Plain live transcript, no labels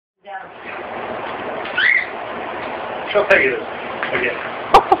Show Peggy this again.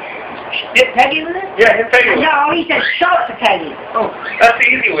 Hit Peggy with it? Yeah, hit Peggy with it. No, he said show it to Peggy. Oh, that's the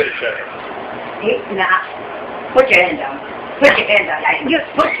easy way to show it. Nah. Put your hand down. Put your hand down.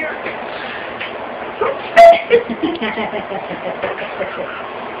 Just put your... Did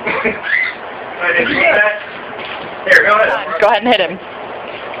you get that? Here, go ahead. Go ahead and hit him.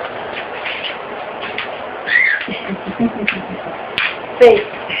 Face.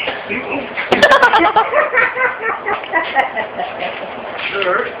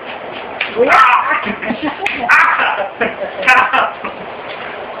 Sure.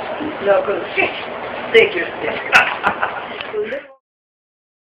 No, good. Take your stick.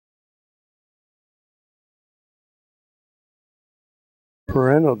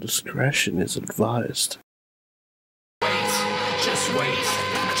 Parental discretion is advised. Just wait,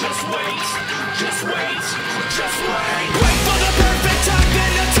 just wait, just wait, just wait. Wait for the perfect time,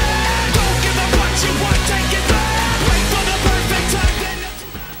 then attack. Don't give up what you want, take it back. Wait for the perfect time, then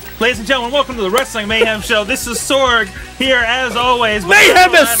attack. Ladies and gentlemen, welcome to the Wrestling Mayhem Show. This is Sorg here as always.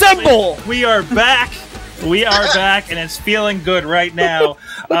 Mayhem assemble! We are back. We are back, and it's feeling good right now.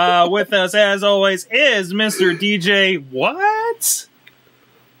 With us, as always, is Mr. DJ What?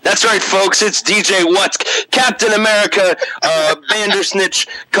 That's right, folks. It's DJ What's Captain America, Bandersnitch,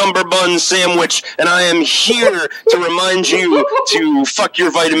 Cumberbun Sandwich, and I am here to remind you to fuck your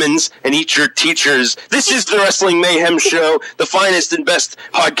vitamins and eat your teachers. This is the Wrestling Mayhem Show, the finest and best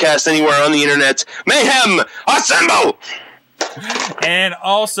podcast anywhere on the internet. Mayhem, assemble! And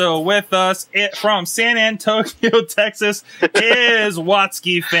also with us from San Antonio, Texas, is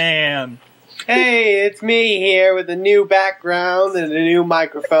Watsky Fan. Hey, it's me here with a new background and a new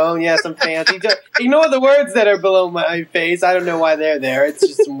microphone. Yes, I'm fancy. Just ignore the words that are below my face. I don't know why they're there. It's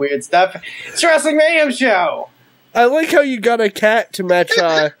just some weird stuff. It's Wrestling Mayhem Show. I like how you got a cat to match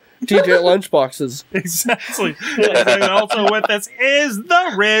DJ Lunchboxes. Exactly. And also with us is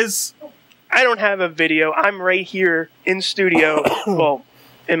the Riz. I don't have a video. I'm right here in studio. Well,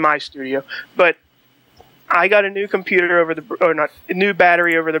 in my studio. But I got a new computer over the, or not, a new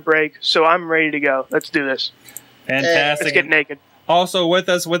battery over the break, so I'm ready to go. Let's do this. Fantastic. Let's get naked. Also with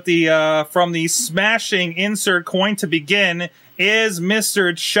us with the from the smashing insert coin to begin is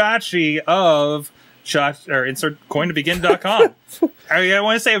Mr. Chachi of insertcointobegin.com. I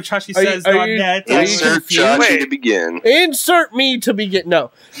want to say if Chachi says .net. Insert Chachi to begin. Insert me to begin.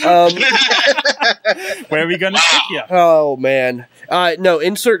 No. Where are we going to stick you? Oh, man. No,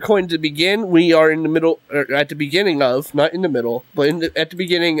 insert coin to begin. We are in the middle, or at the beginning of, not in the middle, but at the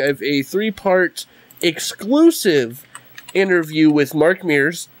beginning of a 3-part exclusive interview with Mark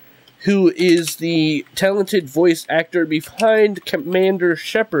Mears, who is the talented voice actor behind Commander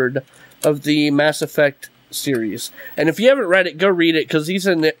Shepard of the Mass Effect series. And if you haven't read it, go read it, because he's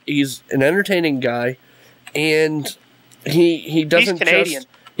an entertaining guy, and he doesn't He's Canadian.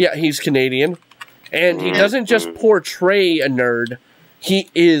 He's Canadian. And he doesn't just portray a nerd. He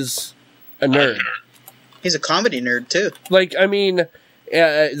is a nerd. He's a comedy nerd, too. Like, I mean,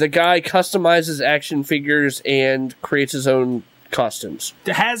 the guy customizes action figures and creates his own costumes.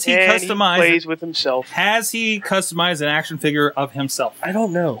 Has he And customized? He plays with himself. Has he customized an action figure of himself? I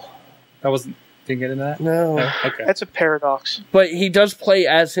don't know. That wasn't. Didn't get into that? No. Oh, okay. That's a paradox. But he does play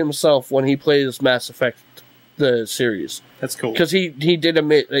as himself when he plays Mass Effect, the series. That's cool. Because he did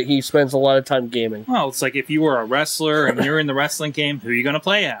admit that he spends a lot of time gaming. Well, it's like if you were a wrestler and you're in the wrestling game, who are you going to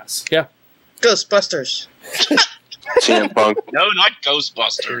play as? Yeah. Ghostbusters. CM Punk. No, not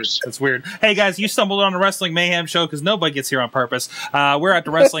Ghostbusters. That's weird. Hey, guys, you stumbled on the Wrestling Mayhem Show because nobody gets here on purpose. We're at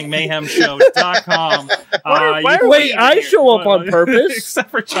the WrestlingMayhemShow.com. Wait, I show up on purpose?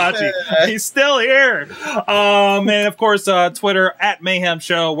 Except for Chachi. He's still here. And, of course, Twitter, at Mayhem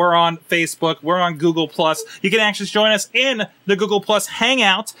Show. We're on Facebook. We're on Google+. You can actually join us in the Google+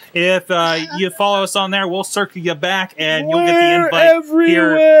 Hangout. If you follow us on there, we'll circle you back, and you'll get the invite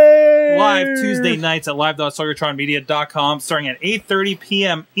here live Tuesday nights at live.sorgatronmedia.com starting at 8:30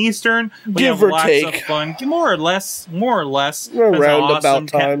 p.m. Eastern. We Give have or lots take. of fun. More or less. Around about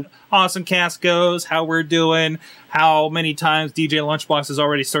time. Awesome cast goes, how we're doing, how many times DJ Lunchbox has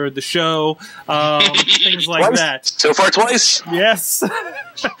already started the show, things like Twice. that. So far, twice. Yes.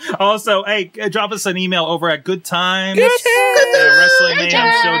 Also, hey, drop us an email over at goodtimes Good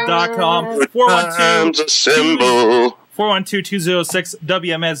WrestlingMayhemShow.com.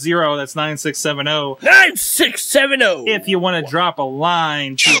 412-206-WMS0. That's 9670. 9670! If you want to drop a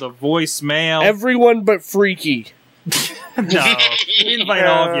line to the voicemail. Everyone but Freaky. No, we invite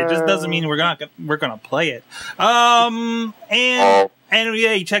all of you. Just doesn't mean we're gonna play it. And And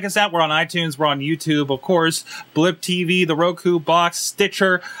yeah, you check us out. We're on iTunes. We're on YouTube, of course. Blip TV, the Roku box,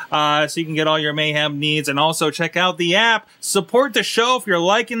 Stitcher, so you can get all your Mayhem needs. And also check out the app. Support the show if you're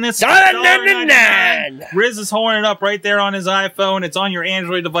liking this. $1.99. Riz is holding it up right there on his iPhone. It's on your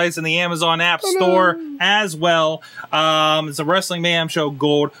Android device in the Amazon App Store as well. It's a Wrestling Mayhem Show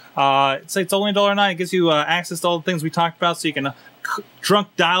Gold. It's only $1.09. It gives you access to all the things we talked about, so you can drunk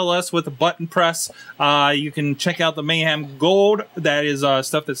dial us with a button press. You can check out the Mayhem Gold. That is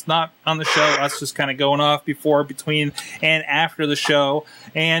stuff that's not on the show. Us just kind of going off before, between, and after the show,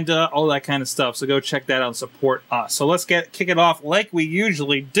 and all that kind of stuff. So go check that out and support us. So let's kick it off like we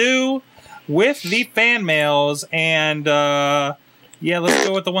usually do with the fan mails. And yeah, let's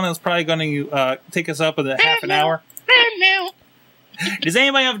go with the one that's probably going to take us up in half an hour. Fan mail. Does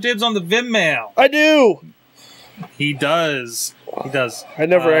anybody have dibs on the Vim mail? I do. He does. He does. I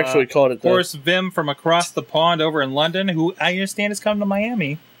never actually called it that. Of course, Vim from across the pond over in London, who I understand is coming to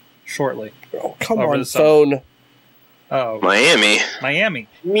Miami shortly. Oh, come on, phone. Oh, Miami.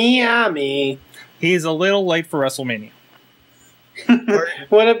 Miami. He's a little late for WrestleMania.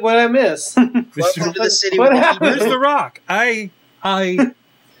 What I miss? Welcome to the city. What happened? Where's The Rock?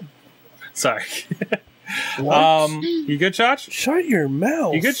 Sorry. You good, Chach? Shut your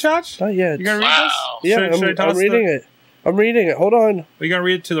mouth. You good, Chach? Not yet. You gonna read this? Yeah, I'm reading it. I'm reading it. Hold on. Are you gonna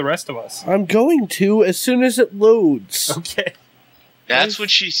read it to the rest of us? I'm going to as soon as it loads. Okay. That's what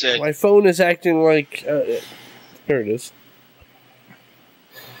she said. My phone is acting like... here it is.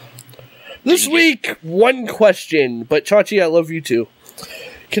 This week, one question, but Chachi, I love you too.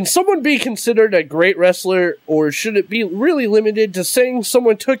 Can someone be considered a great wrestler, or should it be really limited to saying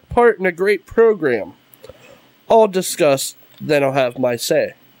someone took part in a great program? I'll discuss, then I'll have my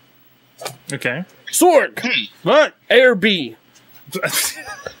say. Okay. Sorg! What? A or B?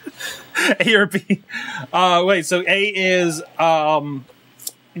 A or B? Wait, so A is...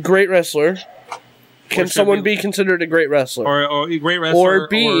 great wrestler. Can someone be considered a great wrestler? Or a great wrestler, or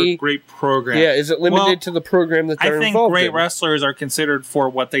B, or great program? Yeah, is it limited to the program that they're involved in? I think great wrestlers are considered for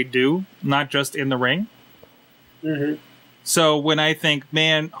what they do, not just in the ring. Mm-hmm. So when I think,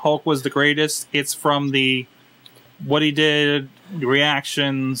 man, Hulk was the greatest, it's from the what he did, the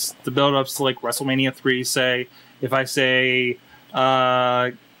reactions, the build-ups to like WrestleMania 3, say. If I say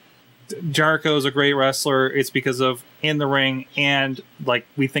Jericho's a great wrestler, it's because of in the ring, and like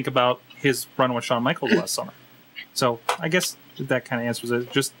we think about his run with Shawn Michaels last summer. So I guess that kind of answers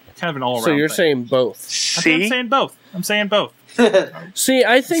it. Just kind of an all-around So you're thing. saying both. I'm saying both. I'm saying both. See,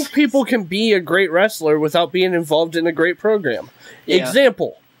 I think people can be a great wrestler without being involved in a great program. Yeah.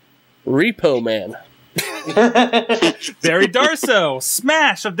 Example, Repo Man. Barry Darso,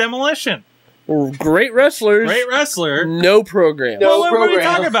 Smash of Demolition. Great wrestlers. Great wrestler. No program. No what are you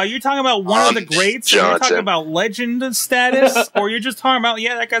program. talking about? You're talking about one of the greats? You're talking about legend status? Or you're just talking about,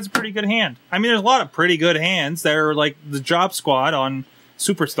 yeah, that guy's a pretty good hand? I mean, there's a lot of pretty good hands that are like the Job Squad on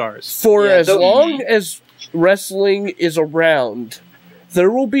Superstars. For as long as wrestling is around,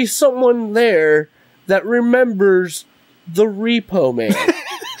 there will be someone there that remembers the Repo Man.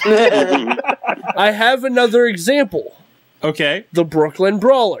 I have another example. Okay. The Brooklyn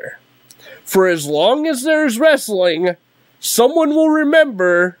Brawler. For as long as there's wrestling, someone will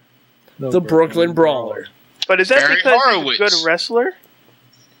remember the Brooklyn Brawler. But is that Barry because Horowitz. he's a good wrestler?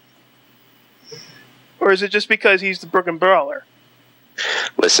 Or is it just because he's the Brooklyn Brawler?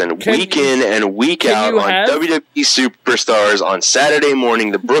 Listen, week in and week out on WWE Superstars on Saturday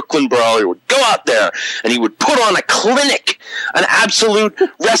morning, the Brooklyn Brawler would go out there and he would put on a clinic, an absolute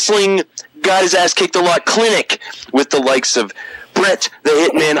wrestling got his ass kicked a lot clinic with the likes of Bret the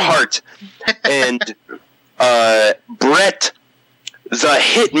Hitman Hart and Bret the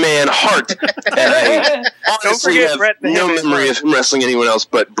Hitman Hart. And I honestly have no memory of him wrestling anyone else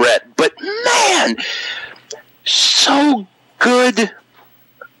but Bret. But man, so good.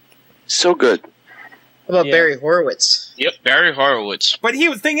 So good. How about Barry Horowitz? Yep, Barry Horowitz. But he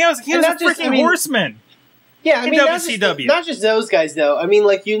was a freaking horseman. Yeah, I mean, WCW. not just those guys, though. I mean,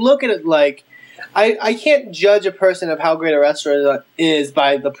 like, you look at it like, I can't judge a person of how great a wrestler is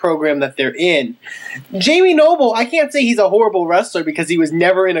by the program that they're in. Jamie Noble, I can't say he's a horrible wrestler because he was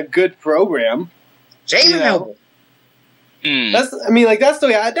never in a good program. Jamie Noble. That's, I mean, like, that's the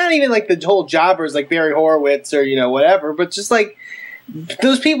way, not even like the whole jobbers like Barry Horowitz or, you know, whatever, but just like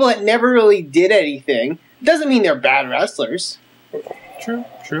those people that never really did anything doesn't mean they're bad wrestlers. True.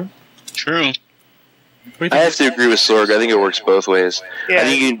 I have to agree with Sorg. I think it works both ways. Yeah. I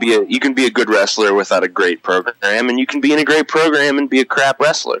think you can be a good wrestler without a great program, and you can be in a great program and be a crap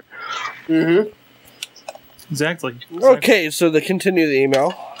wrestler. Mm-hmm. Exactly. Okay, so to continue the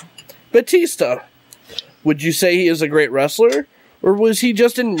email, Batista. Would you say he is a great wrestler, Or was he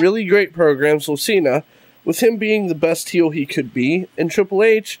just in really great programs with Cena, with him being the best heel he could be, and Triple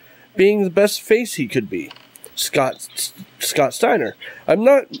H being the best face he could be? Scott Steiner. I'm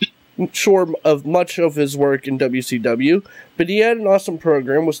not sure of much of his work in WCW, but he had an awesome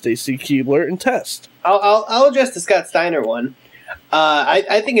program with Stacy Keibler and Test. I'll address the Scott Steiner one.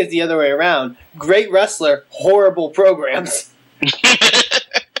 I think it's the other way around. Great wrestler, horrible programs.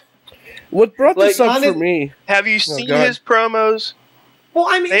 What brought this up for me? Have you seen his promos? Well,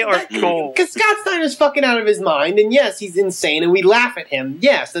 I mean, they are gold. Because Scott Steiner's fucking out of his mind, and yes, he's insane, and we laugh at him.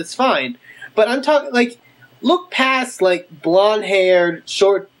 Yes, that's fine. But I'm talking, like, look past, like, blonde-haired,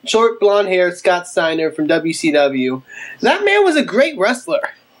 short blonde-haired Scott Steiner from WCW. That man was a great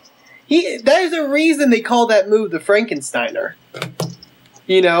wrestler. There's a reason they call that move the Frankensteiner.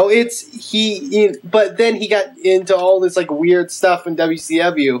 You know, but then he got into all this like weird stuff in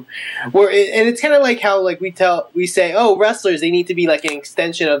WCW, and it's kind of like how like we say, oh, wrestlers, they need to be like an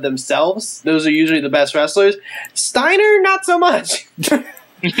extension of themselves. Those are usually the best wrestlers. Steiner, not so much.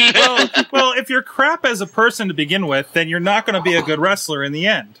 well, if you're crap as a person to begin with, then you're not going to be a good wrestler in the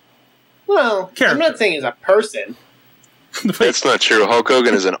end. Well, I'm not saying as a person. That's not true. Hulk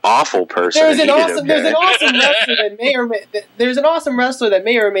Hogan is an awful person. There's an awesome wrestler that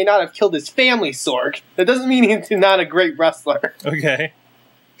may or may not have killed his family, Sorg. That doesn't mean he's not a great wrestler. Okay.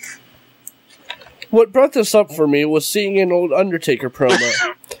 What brought this up for me was seeing an old Undertaker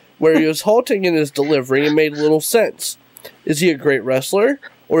promo where he was halting in his delivery and made little sense. Is he a great wrestler,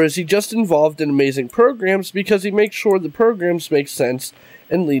 or is he just involved in amazing programs because he makes sure the programs make sense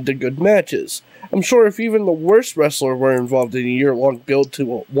and lead to good matches? I'm sure if even the worst wrestler were involved in a year-long build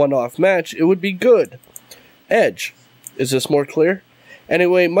to a one-off match, it would be good. Edge. Is this more clear?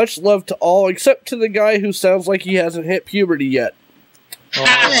 Anyway, much love to all, except to the guy who sounds like he hasn't hit puberty yet.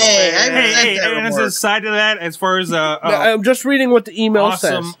 Hey, and as a side to that, as far as I'm just reading what the email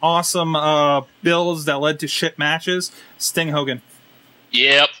says. Awesome builds that led to shit matches. Sting Hogan.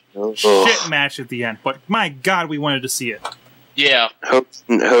 Yep. Shit match at the end, but my God, we wanted to see it. Yeah.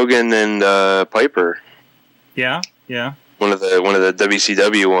 Hogan and Piper. Yeah. One of the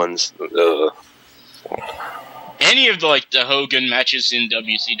WCW ones. Any of the Hogan matches in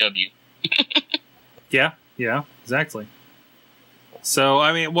WCW. Yeah, exactly. So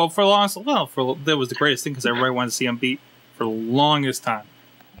I mean, that was the greatest thing because everybody wanted to see him beat for the longest time,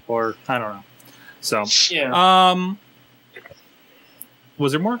 or I don't know. So yeah.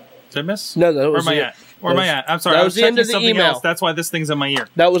 Was there more? Did I miss? No, that was Where am I at? I'm sorry. That was the end of the email. Else. That's why this thing's in my ear.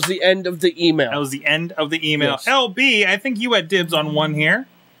 That was the end of the email. Yes. LB, I think you had dibs on one here.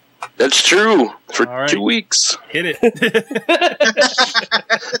 That's true. For 2 weeks. Hit it.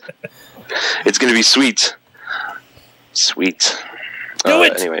 It's going to be sweet. Sweet. Do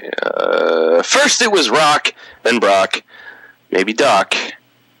it! Anyway, first it was Rock, then Brock, maybe Doc.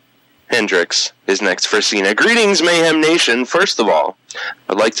 Hendricks is next for Cena. Greetings, Mayhem Nation. First of all,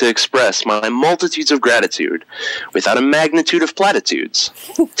 I'd like to express my multitudes of gratitude, without a magnitude of platitudes,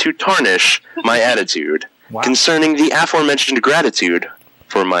 to tarnish my attitude concerning the aforementioned gratitude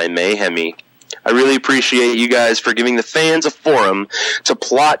for my Mayhemy. I really appreciate you guys for giving the fans a forum to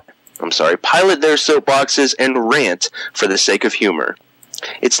pilot their soapboxes and rant for the sake of humor.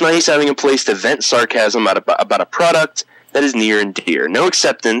 It's nice having a place to vent sarcasm about a product that is near and dear. No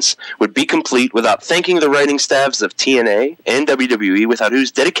acceptance would be complete without thanking the writing staffs of TNA and WWE, without whose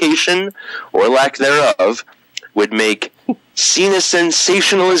dedication, or lack thereof, would make Cena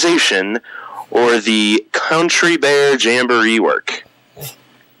sensationalization or the Country Bear Jamboree work.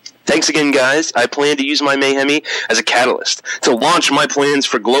 Thanks again, guys. I plan to use my Mayhemy as a catalyst to launch my plans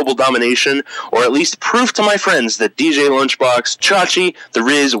for global domination, or at least prove to my friends that DJ Lunchbox, Chachi, The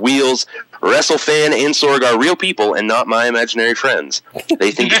Riz, Wheels, WrestleFan, and Sorg are real people and not my imaginary friends.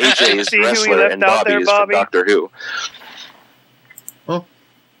 They think AJ is the wrestler and Bobby is from Doctor Who.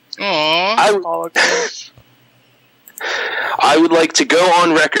 I would like to go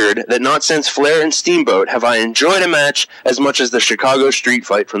on record that not since Flair and Steamboat have I enjoyed a match as much as the Chicago Street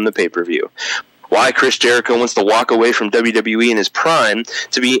Fight from the pay-per-view. Why Chris Jericho wants to walk away from WWE in his prime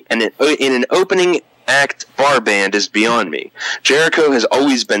to be in an opening act bar band is beyond me. Jericho has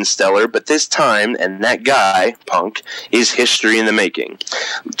always been stellar, but this time, and that guy, Punk, is history in the making.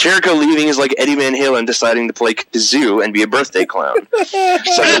 Jericho leaving is like Eddie Van Halen deciding to play kazoo and be a birthday clown.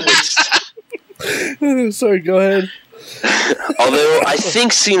 Sorry, go ahead. Although I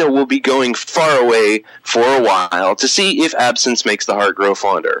think Cena will be going far away for a while to see if absence makes the heart grow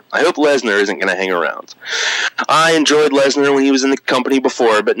fonder. I hope Lesnar isn't going to hang around. I enjoyed Lesnar when he was in the company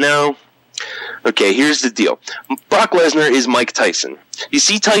before, but now... Okay, here's the deal. Brock Lesnar is Mike Tyson. You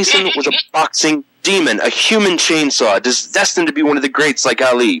see, Tyson was a boxing demon, a human chainsaw, destined to be one of the greats like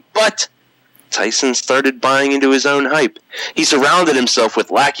Ali. But Tyson started buying into his own hype. He surrounded himself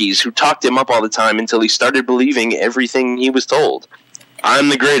with lackeys who talked him up all the time until he started believing everything he was told. I'm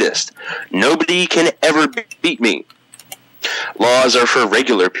the greatest. Nobody can ever beat me. Laws are for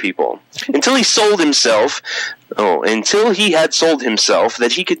regular people. Until he had sold himself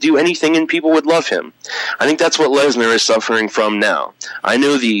that he could do anything and people would love him. I think that's what Lesnar is suffering from now. I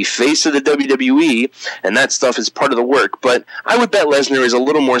know the face of the WWE, and that stuff is part of the work, but I would bet Lesnar is a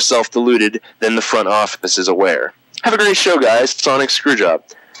little more self-deluded than the front office is aware. Have a great show, guys. Sonic Screwjob.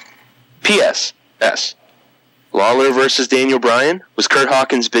 P.S. S. Lawler versus Daniel Bryan? Was Kurt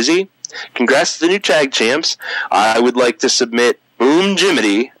Hawkins busy? Congrats to the new tag champs. I would like to submit Boom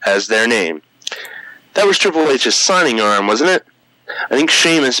Jiminy as their name. That was Triple H's signing arm, wasn't it? I think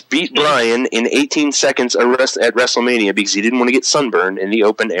Sheamus beat Bryan in 18 seconds at WrestleMania because he didn't want to get sunburned in the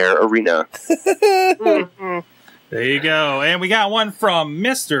open-air arena. There you go. And we got one from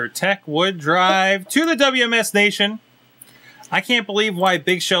Mr. Techwood Drive to the WMS Nation. I can't believe why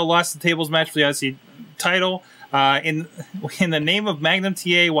Big Show lost the tables match for the IC title. In the name of Magnum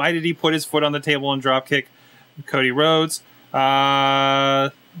TA, why did he put his foot on the table and dropkick Cody Rhodes?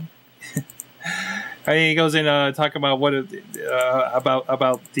 He goes in talk about what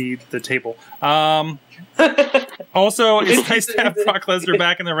about the table. Also, it's nice to have Brock Lesnar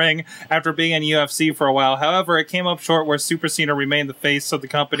back in the ring after being in UFC for a while. However, it came up short where Super Cena remained the face of the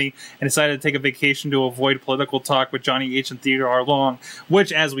company and decided to take a vacation to avoid political talk with Johnny H and Theodore R. Long,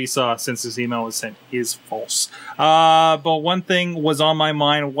 which, as we saw since this email was sent, is false. But one thing was on my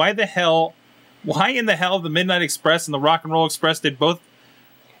mind: why in the hell the Midnight Express and the Rock and Roll Express did both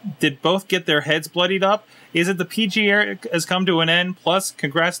get their heads bloodied up? Is it the PG era has come to an end? Plus,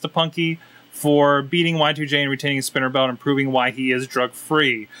 congrats to Punky for beating Y2J and retaining his spinner belt and proving why he is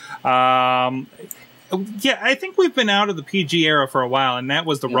drug-free. Yeah, I think we've been out of the PG era for a while, and that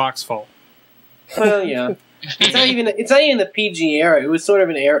was The Rock's fault. Well, yeah. It's not even the PG era. It was sort of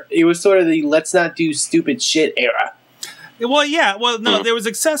an era. It was sort of the let's not do stupid shit era. Well, yeah. Well, no, there was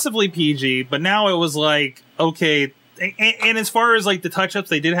excessively PG, but now it was like, okay. And as far as like the touch-ups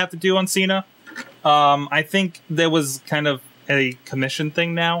they did have to do on Cena, I think there was kind of a commission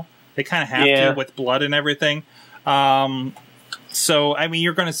thing now. They kind of have to with blood and everything. So, I mean,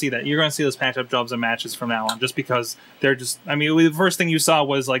 you're going to see that. You're going to see those patch-up jobs and matches from now on just because they're just... I mean, the first thing you saw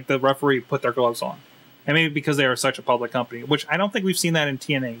was like the referee put their gloves on. And maybe because they are such a public company, which I don't think we've seen that in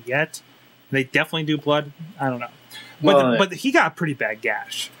TNA yet. They definitely do blood. I don't know. But he got a pretty bad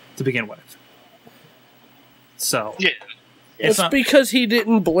gash to begin with. So yeah, it's because he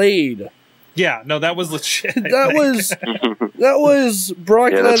didn't blade. Yeah, no, that was legit. That was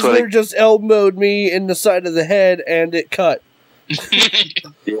Brock Lesnar just elbowed me in the side of the head and it cut.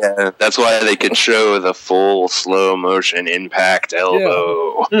 Yeah, that's why they could show the full slow motion impact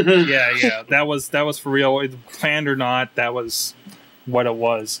elbow. Yeah, that was for real. Planned or not, that was what it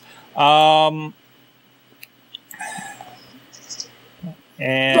was.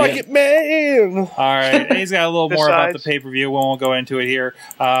 And Rocket Man! Alright, he's got a little more about the pay-per-view. We won't go into it here.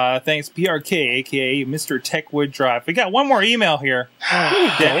 Thanks, PRK, a.k.a. Mr. Techwood Drive. We got one more email here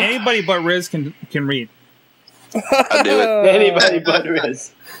that anybody but Riz can read. I'll do it. Anybody but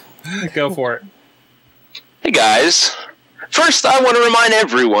Riz. Go for it. Hey, guys. First, I want to remind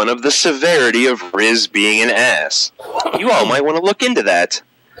everyone of the severity of Riz being an ass. You all might want to look into that.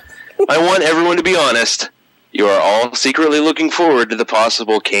 I want everyone to be honest. You are all secretly looking forward to the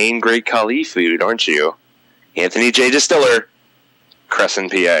possible Kane Great Khali food, aren't you? Anthony J. Distiller, Crescent,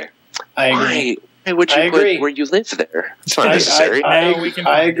 PA. I agree. Why would you put where you live there? It's not necessary.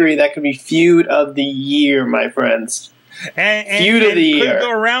 I agree. That could be feud of the year, my friends. Feud of the year. Go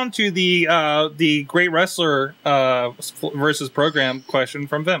around to the Great Wrestler versus Program question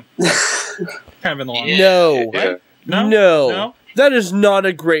from Vim. Kind of in the long run. No. That is not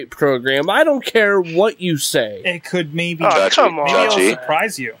a great program. I don't care what you say. It could maybe... come on. Maybe it'll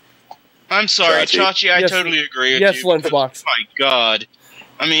surprise you. I'm sorry, Chachi, I totally agree with you. Yes, Lunchbox. My God.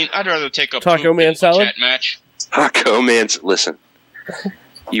 I mean, I'd rather take up Taco Man salad? chat match. Taco Man's... Listen.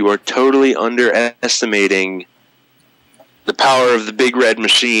 You are totally underestimating the power of the Big Red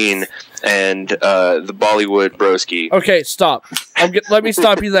Machine and the Bollywood broski. Okay, stop. Let me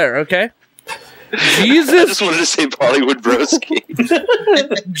stop you there, okay? Jesus. I just wanted to say Bollywood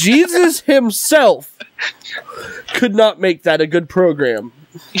broski. Jesus himself could not make that a good program.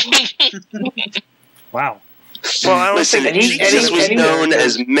 Wow. Well, I don't Listen, think Jesus was known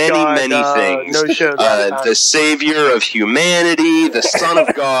as many things. The savior of humanity, the son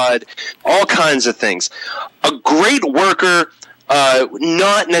of God, all kinds of things. A great worker,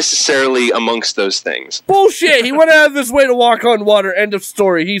 Not necessarily amongst those things. Bullshit! He went out of his way to walk on water. End of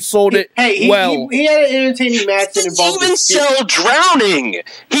story. He sold it well. He had an entertaining match that He involved even sell drowning.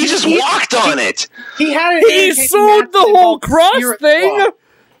 He just walked on it. He had an He entertaining sold match the that whole involved cross spirit thing. claw.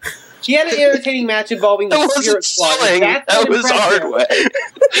 He had an entertaining match involving the That wasn't spirit claw. selling. That was hard way.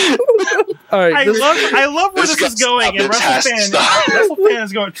 All right, I love where This this is got going, and stopped. It has to stop. WrestleFan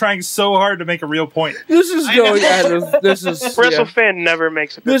is trying so hard to make a real point. this is going out of this is WrestleFan never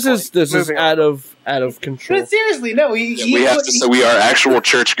makes a good this is point. this is Moving on. out of control. But seriously, no. We have to say we are actual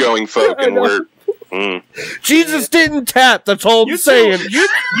church-going folk, and we're. Jesus didn't tap. That's all I'm saying.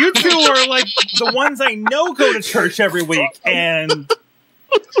 You two are like the ones I know go to church every week, and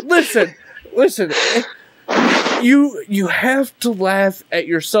Listen. You have to laugh at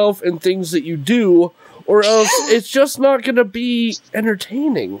yourself and things that you do, or else it's just not going to be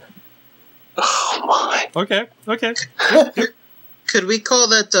entertaining. Oh my! okay. Could we call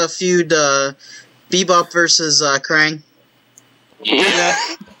that feud Bebop versus Krang? Yeah.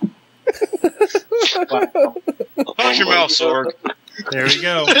 Close your mouth, Sorg. There we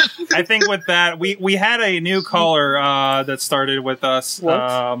go. I think with that, we had a new caller that started with us.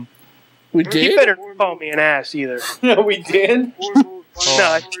 What? We He did? better not call me an ass either. No, we did.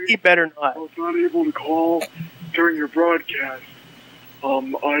 No, he better not. I was not able to call during your broadcast. I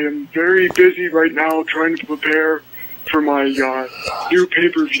am very busy right now trying to prepare for my new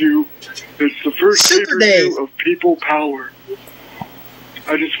pay-per-view. It's the first Super pay-per-view Dave. of People Power.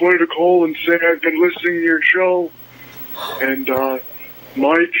 I just wanted to call and say I've been listening to your show, and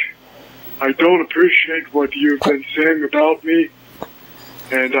Mike, I don't appreciate what you've been saying about me,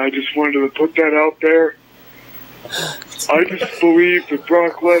 and I just wanted to put that out there. I just believe that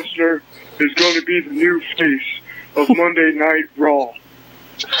Brock Lesnar is going to be the new face of Monday Night Raw,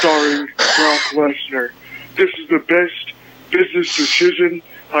 starring Brock Lesnar. This is the best business decision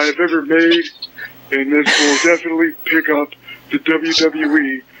I have ever made, and this will definitely pick up the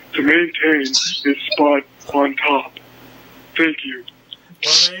WWE to maintain its spot on top. Thank you.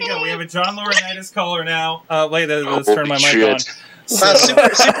 Well, there you go. We have a John Laurinaitis caller now. Wait, let's turn my mic shit. on. Wow,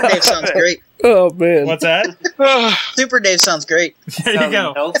 Super Dave sounds great. Oh, man. What's that? Super Dave sounds great. There you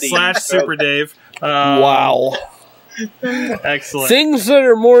go. Healthy. / Super Dave. Wow. Excellent. Things that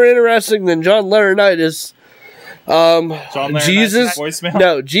are more interesting than John Laurinaitis. John Laurinaitis' Jesus. voicemail?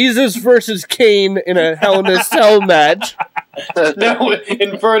 No, Jesus versus Kane in a Hell in a Cell match. No,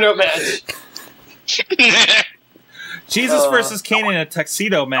 Inferno match. Jesus versus Kane in a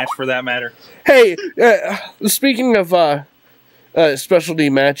tuxedo match, for that matter. Hey, speaking of specialty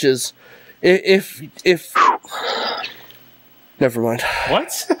matches, if never mind.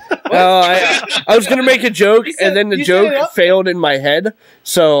 What? I was gonna make a joke, and then the you set it joke up? failed in my head,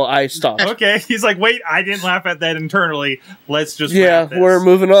 so I stopped. Okay, he's like, wait, I didn't laugh at that internally. Let's just Yeah, wrap this. we're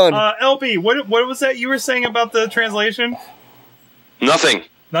moving on. LB, what was that you were saying about the translation? Nothing.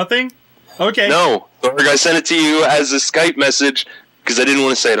 Nothing? Okay. No. Sorg, I sent it to you as a Skype message because I didn't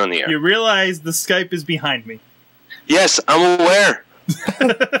want to say it on the air. You realize the Skype is behind me. Yes, I'm aware.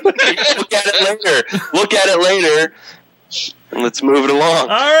 Look at it later. And let's move it along. All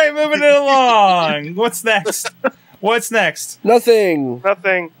right, moving it along. What's next? What's next? Nothing.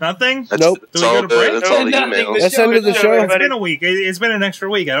 Nothing. Nothing? Nope. Do we go to break? That's all the Nothing. emails. That's the end of the show. It's been a week. It's been an extra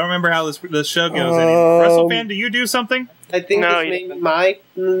week. I don't remember how this show goes anymore. WrestleFan, do you do something? I think No, this you may didn't. my.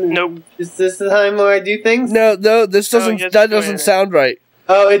 Nope. Is this the time where I do things? No, this doesn't. yes, that go doesn't ahead. sound right.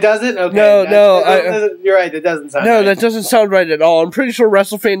 Oh, it doesn't. Okay. No, You're right. It doesn't sound. No, right. that doesn't sound right at all. I'm pretty sure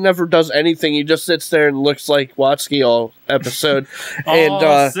WrestleFan never does anything. He just sits there and looks like Watsky all episode.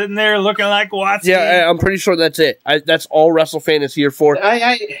 And Sitting there looking like Watsky. yeah, I'm pretty sure that's it. That's all WrestleFan is here for.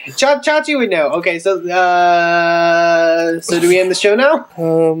 Chachi would know. Okay, so do we end the show now?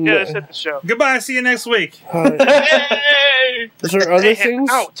 Yeah, let's hit the show. Goodbye. See you next week. Is there other things?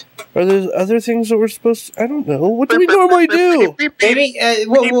 Out. Are there other things that we're supposed to... I don't know. What do we normally do? Maybe.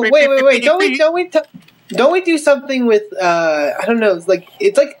 Wait. Don't we do something with? I don't know.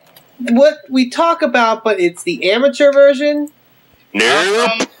 It's like what we talk about, but it's the amateur version.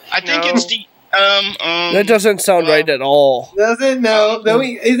 Nope. I think No. it's the That doesn't sound right at all. Does it? No. Don't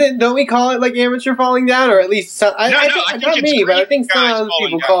we call it like amateur falling down, or at least some, I think not it's me, but I think some guys other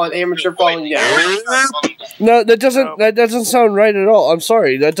people falling call it down. amateur falling down. No, that doesn't sound right at all. I'm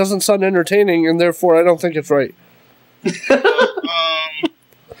sorry. That doesn't sound entertaining, and therefore I don't think it's right.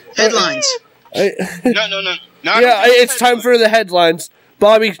 Headlines. No. Yeah, it's time for the headlines.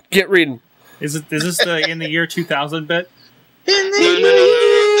 Bobby, get reading. Is this the in the year 2000 bit?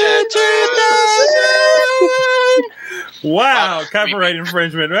 Wow, copyright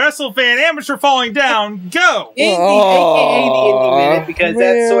infringement. WrestleFan amateur falling down. Go. AKA the Indie Minute, because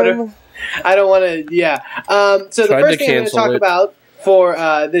that's sort of. I don't want to. Yeah. So the first thing I'm going to talk about for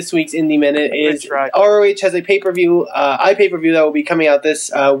this week's Indie Minute is ROH has a pay-per-view, iPay-per-view that will be coming out this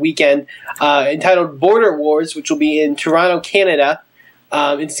weekend, entitled Border Wars, which will be in Toronto, Canada.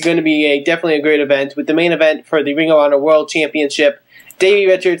 It's going to be definitely a great event, with the main event for the Ring of Honor World Championship. Davey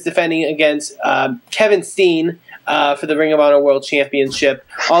Richards defending against Kevin Steen for the Ring of Honor World Championship.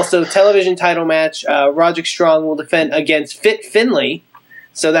 Also, television title match, Roderick Strong will defend against Fit Finlay.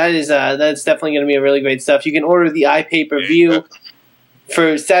 So that's definitely going to be a really great stuff. You can order the iPay-per-view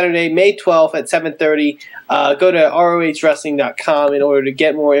for Saturday, May 12th at 7:30. Go to rohwrestling.com in order to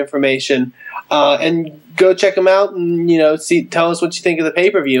get more information. And go check them out and, tell us what you think of the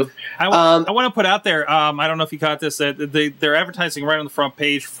pay-per-view. I want to put out there, I don't know if you caught this, they're advertising right on the front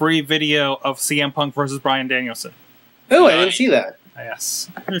page, free video of CM Punk versus Bryan Danielson. Oh, I didn't see that. Yes.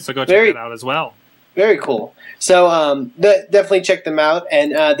 So go check that out as well. Very cool. So definitely check them out.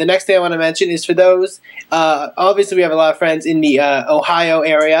 And the next thing I want to mention is for those, obviously we have a lot of friends in the Ohio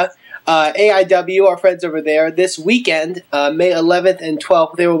area. AIW, our friends over there, this weekend, May 11th and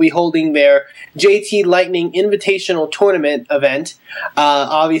 12th, they will be holding their JT Lightning Invitational Tournament event,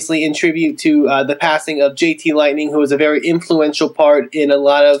 obviously in tribute to the passing of JT Lightning, who was a very influential part in a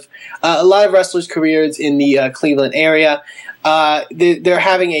lot of wrestlers' careers in the Cleveland area. They're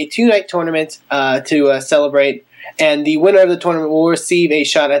having a 2-night tournament to celebrate, and the winner of the tournament will receive a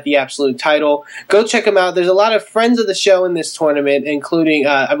shot at the Absolute title. Go check them out. There's a lot of friends of the show in this tournament, including,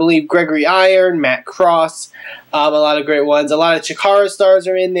 I believe, Gregory Iron, Matt Cross, a lot of great ones. A lot of Chikara stars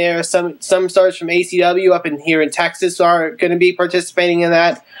are in there. Some stars from ACW up in here in Texas are going to be participating in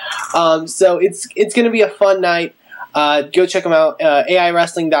that. So it's going to be a fun night. Go check them out,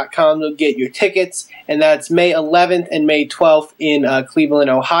 AIWrestling.com to get your tickets, and that's May 11th and May 12th in Cleveland,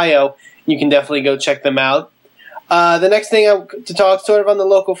 Ohio. You can definitely go check them out. The next thing to talk sort of on the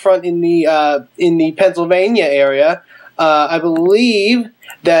local front in the Pennsylvania area, I believe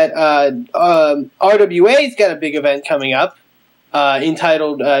that RWA's got a big event coming up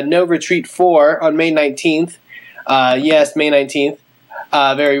entitled No Retreat 4 on May 19th. Yes, May 19th.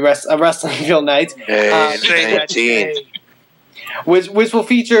 A wrestling night. Which will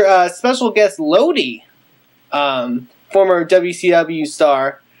feature special guest Lodi, former WCW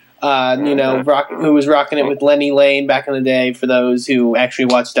star, who was rocking it with Lenny Lane back in the day, for those who actually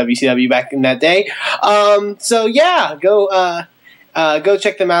watched WCW back in that day. So yeah, go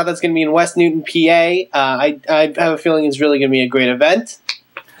check them out. That's going to be in West Newton, PA. I have a feeling it's really going to be a great event.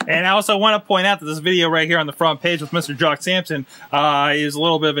 And I also want to point out that this video right here on the front page with Mr. Jock Sampson is a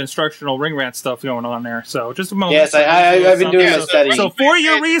little bit of instructional ring rat stuff going on there. So just a moment. Yes, I've been doing a study. So for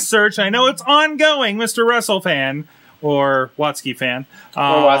your research, I know it's ongoing, Mr. WrestleFan. Or Watsky fan.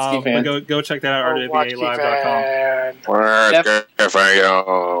 Go check that out at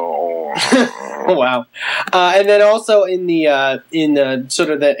RWALive.com. Wow. And then also in the sort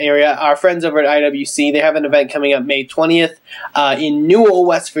of that area, our friends over at IWC, they have an event coming up May 20th in Newell,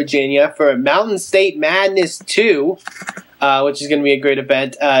 West Virginia for Mountain State Madness 2. Which is going to be a great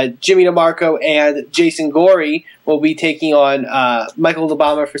event. Jimmy DeMarco and Jason Gorey will be taking on Michael the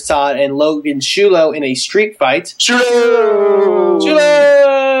Bomber Facade and Logan Shulo in a street fight. Shulo!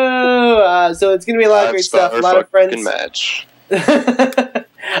 So it's going to be a lot of great stuff. A lot of friends. Match.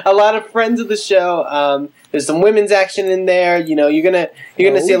 A lot of friends of the show. There's some women's action in there. You're gonna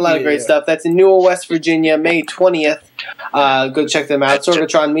see a lot of great stuff. That's in Newell, West Virginia, May 20th. Go check them out.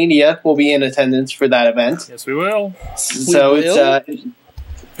 Sorgatron Media will be in attendance for that event. Yes, we will. So it's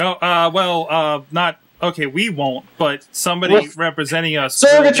not okay. We won't, but somebody representing us.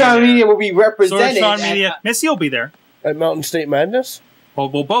 Sorgatron Media will be representing. Sorgatron Media. Missy will be there at Mountain State Madness. Well,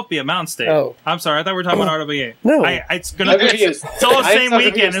 we'll both be at Mountain State. Oh. I'm sorry. I thought we were talking about RWA. No. It's all the same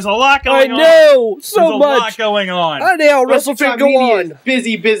weekend. There's a lot going on. I know. So There's much. a lot going on. I know. WrestleFan, go on.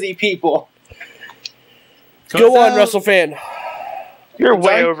 Busy people. Go on, WrestleFan. You're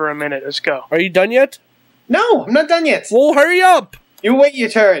way over a minute. Let's go. Are you done yet? No, I'm not done yet. Well, hurry up. You wait your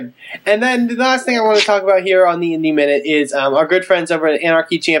turn. And then the last thing I want to talk about here on the Indie Minute is our good friends over at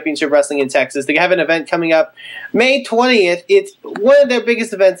Anarchy Championship Wrestling in Texas. They have an event coming up May 20th. It's one of their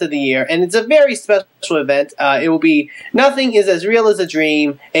biggest events of the year, and it's a very special event. It will be Nothing is as Real as a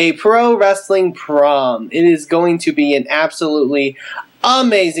Dream, a pro wrestling prom. It is going to be an absolutely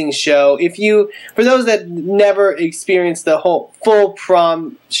amazing show. For those that never experienced the whole full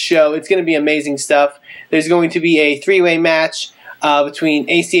prom show, it's going to be amazing stuff. There's going to be a 3-way match. between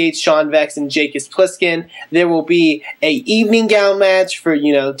ACH, Sean Vex, and Jacobs Pliskin. There will be a evening gown match for,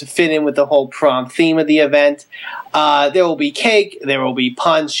 to fit in with the whole prom theme of the event. There will be cake, there will be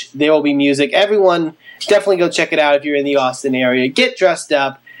punch, there will be music. Everyone, definitely go check it out if you're in the Austin area. Get dressed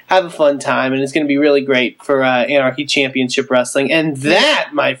up, have a fun time, and it's going to be really great for Anarchy Championship Wrestling. And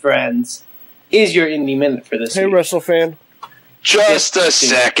that, my friends, is your Indie Minute for this week. Hey, WrestleFan. Just a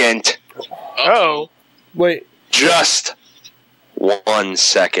second. Oh. Wait. Just 1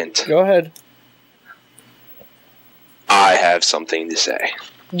 second. Go ahead. I have something to say.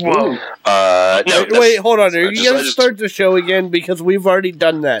 Whoa. No. Wait, hold on. Are you going to start the show again? Because we've already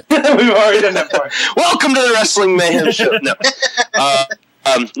done that. We've already done that part. Welcome to the Wrestling Mayhem Show. No.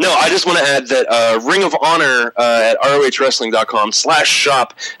 No, I just want to add that Ring of Honor at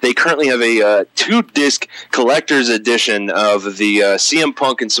ROHWrestling.com/shop, they currently have a 2-disc collector's edition of the CM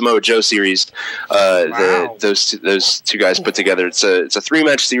Punk and Samoa Joe series. Wow. Those two guys put together. It's a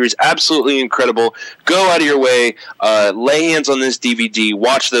 3-match series, absolutely incredible. Go out of your way, lay hands on this DVD,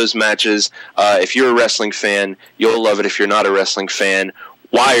 watch those matches. If you're a wrestling fan, you'll love it. If you're not a wrestling fan,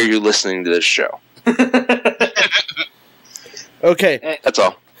 why are you listening to this show? Okay. That's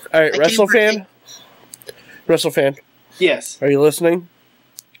all. All right, WrestleFan. WrestleFan. Yes. Are you listening?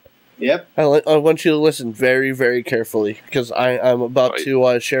 Yep. I want you to listen very, very carefully because I'm about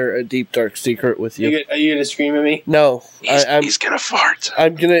to share a deep, dark secret with you. Are you gonna scream at me? No, he's gonna fart.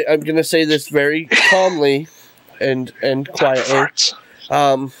 I'm gonna say this very calmly and quietly.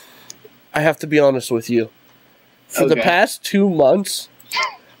 I have to be honest with you. For the past 2 months,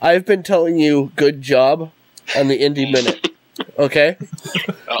 I've been telling you good job on the Indie Minute. Okay?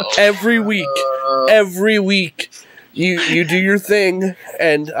 Every week, you do your thing,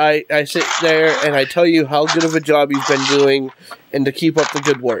 and I sit there and I tell you how good of a job you've been doing and to keep up the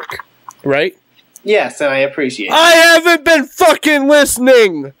good work. Right? Yes, and I appreciate it. I haven't been fucking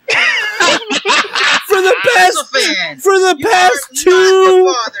listening! For the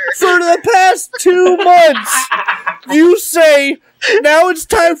past 2 months, you say, now it's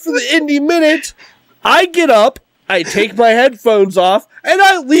time for the Indie Minute. I get up, I take my headphones off, and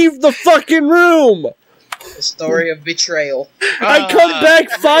I leave the fucking room. The story of betrayal. I come back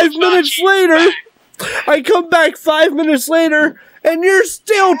 5 minutes later. And you're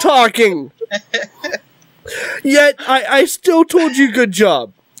still talking. Yet, I still told you good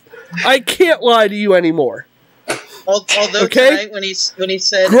job. I can't lie to you anymore. Although tonight when he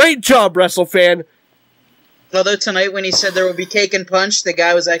said... Great job, WrestleFan. Although tonight when he said there will be cake and punch, the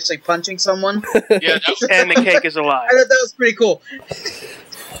guy was actually punching someone. Yeah, and the cake is alive. I thought that was pretty cool.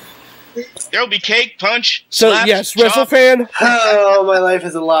 There'll be cake, punch, So, slaps, yes, chop. WrestleFan. Oh, my life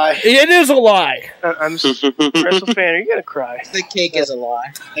is a lie. It is a lie. WrestleFan, are you gonna cry? The cake is a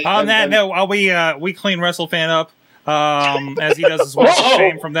lie. On that note, while we clean WrestleFan up, as he does his walk of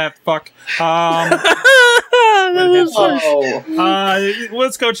shame from that fuck.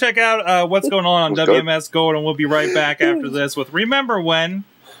 Let's go check out what's going on WMS Gold, and we'll be right back after this with Remember When.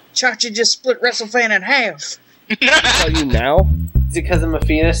 Chachi just split WrestleFan in half. Tell you now. Is it because I'm a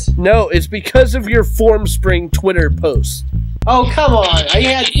penis? No, it's because of your formspring Twitter post. Oh, come on.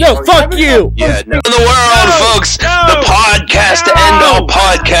 No, fuck you! Yeah, no. In the world, folks, the podcast to end all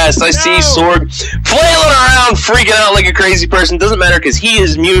podcasts. I see Sorg flailing around, freaking out like a crazy person. Doesn't matter because he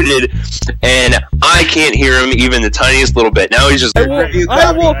is muted, and I can't hear him even the tiniest little bit. Now he's just.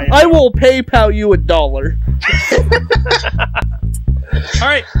 I will PayPal you $1. All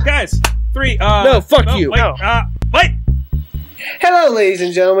right, guys. 3. No, fuck you. Wait. Hello, ladies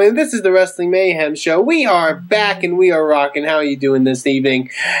and gentlemen. This is the Wrestling Mayhem Show. We are back and we are rocking. How are you doing this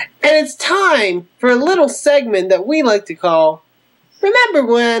evening? And it's time for a little segment that we like to call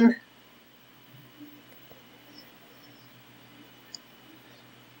Remember When.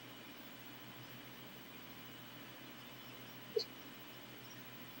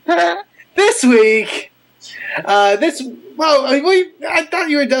 This week, I thought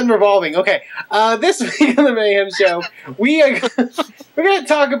you were done revolving. Okay, this week on the Mayhem Show, we're going to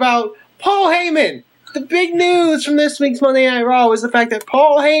talk about Paul Heyman. The big news from this week's Monday Night Raw was the fact that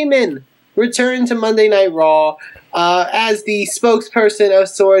Paul Heyman returned to Monday Night Raw as the spokesperson of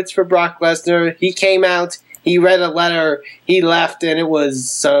sorts for Brock Lesnar. He came out, he read a letter, he left, and it was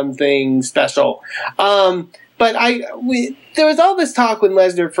something special. But there was all this talk when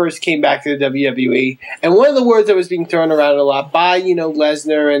Lesnar first came back to the WWE, and one of the words that was being thrown around a lot by,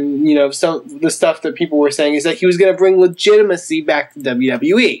 Lesnar and, some the stuff that people were saying is that he was going to bring legitimacy back to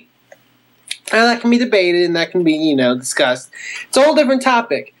WWE. And that can be debated and that can be, discussed. It's a whole different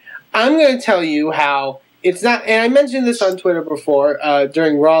topic. I'm going to tell you how it's not, and I mentioned this on Twitter before,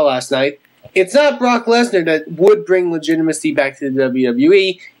 during Raw last night, it's not Brock Lesnar that would bring legitimacy back to the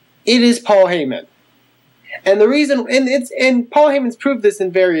WWE. It is Paul Heyman. And the reason, and Paul Heyman's proved this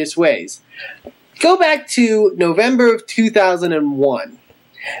in various ways. Go back to November of 2001.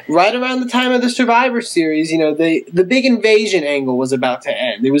 Right around the time of the Survivor Series, you know, the big invasion angle was about to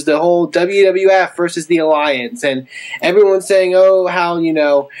end. It was the whole WWF versus the Alliance, and everyone's saying, oh, how, you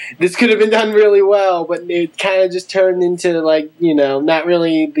know, this could have been done really well, but it kind of just turned into, like, you know, not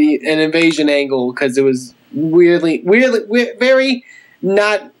really an invasion angle, because it was weirdly, very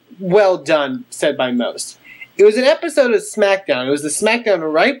not well done, said by most. It was an episode of SmackDown. It was the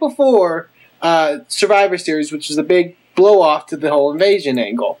SmackDown right before Survivor Series, which was a big blow-off to the whole invasion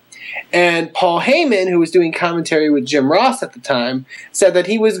angle. And Paul Heyman, who was doing commentary with Jim Ross at the time, said that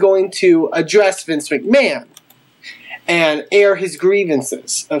he was going to address Vince McMahon and air his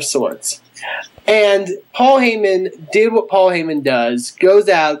grievances of sorts. And Paul Heyman did what Paul Heyman does, goes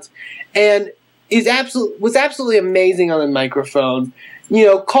out, and was absolutely amazing on the microphone. You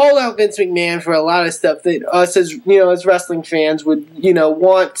know, called out Vince McMahon for a lot of stuff that us as, you know, as wrestling fans would, you know,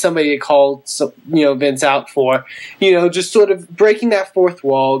 want somebody to call, you know, Vince out for. You know, just sort of breaking that fourth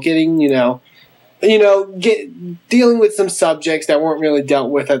wall, getting, dealing with some subjects that weren't really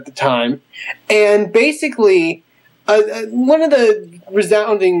dealt with at the time. And basically, one of the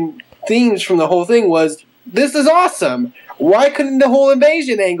resounding themes from the whole thing was, this is awesome. Why couldn't the whole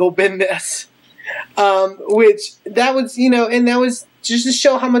invasion angle been this? Which, that was, you know, and that was just to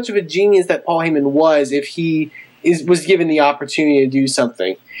show how much of a genius that Paul Heyman was if he was given the opportunity to do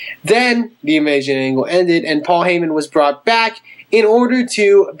something. Then the invasion angle ended, and Paul Heyman was brought back in order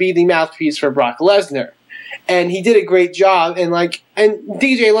to be the mouthpiece for Brock Lesnar. And he did a great job. And DJ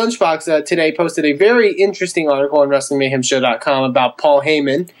Lunchbox today posted a very interesting article on WrestlingMayhemShow.com about Paul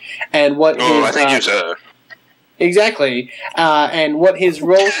Heyman and what and what his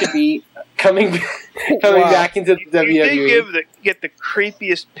role should be coming back into the WWE. You did get the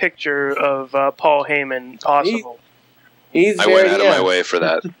creepiest picture of Paul Heyman possible. I went out of my way for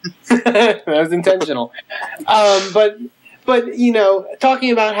that. That was intentional. But you know,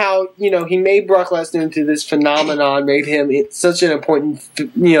 talking about how, you know, he made Brock Lesnar into this phenomenon, made him such an important,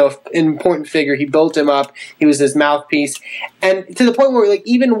 you know, important figure. He built him up. He was his mouthpiece, and to the point where, like,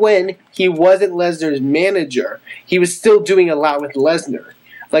 even when he wasn't Lesnar's manager, he was still doing a lot with Lesnar.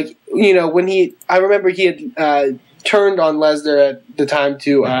 Like, you know, I remember he had turned on Lesnar at the time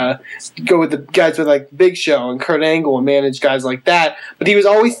to go with the guys with, like, Big Show and Kurt Angle and manage guys like that. But he was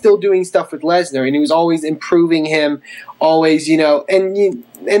always still doing stuff with Lesnar, and he was always improving him, always, you know. And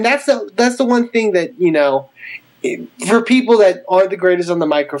that's the one thing that, you know, for people that aren't the greatest on the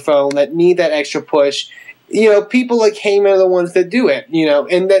microphone, that need that extra push, you know, people like Heyman are the ones that do it, you know,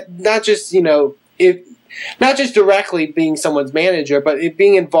 and that not just, you know, not just directly being someone's manager, but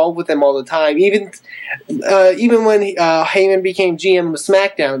being involved with them all the time. Even when Heyman became GM of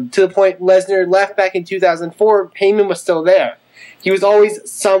SmackDown, to the point Lesnar left back in 2004, Heyman was still there. He was always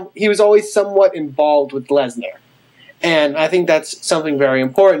somewhat involved with Lesnar, and I think that's something very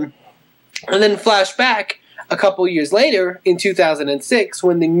important. And then flashback a couple years later, in 2006,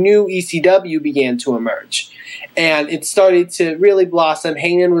 when the new ECW began to emerge. And it started to really blossom.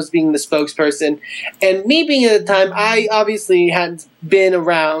 Heyman was being the spokesperson. And me being at the time, I obviously hadn't been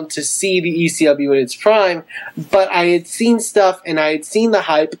around to see the ECW in its prime, but I had seen stuff, and I had seen the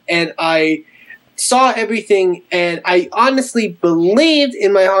hype, and I saw everything, and I honestly believed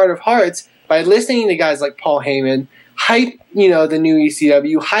in my heart of hearts, by listening to guys like Paul Heyman, hype, you know, the new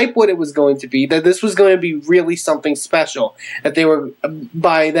ECW, hype what it was going to be, that this was going to be really something special, that they were,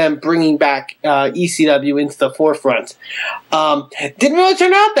 by them, bringing back ECW into the forefront. Didn't really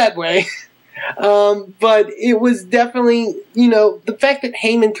turn out that way, but it was definitely, you know, the fact that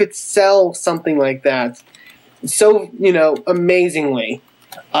Heyman could sell something like that so, you know, amazingly,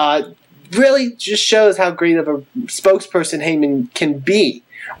 really just shows how great of a spokesperson Heyman can be.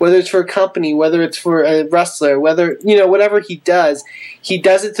 Whether it's for a company, whether it's for a wrestler, whether, you know, whatever he does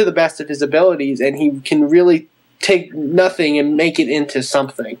it to the best of his abilities, and he can really take nothing and make it into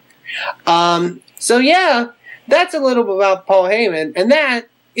something. So yeah, that's a little bit about Paul Heyman, and that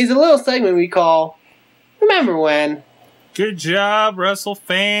is a little segment we call Remember When. Good job,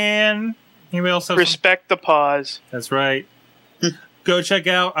 WrestleFan. Anybody else have Respect the pause. That's right. Go check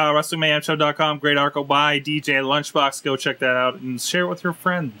out WrestlingMayhemShow.com. Great article by DJ Lunchbox. Go check that out and share it with your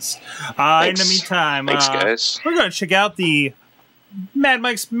friends. In the meantime, Thanks, guys. We're going to check out the Mad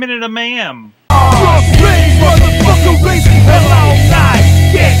Mike's Minute of Mayhem.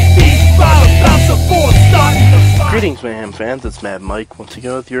 Greetings, Mayhem fans. It's Mad Mike once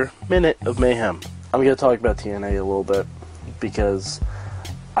again with your Minute of Mayhem. I'm going to talk about TNA a little bit because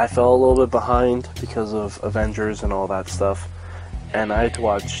I fell a little bit behind because of Avengers and all that stuff, and I had to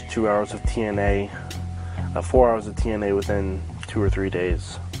watch 2 hours of TNA, 4 hours of TNA within 2 or 3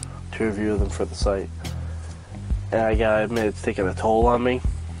 days to review them for the site. And I gotta admit, it's taken a toll on me.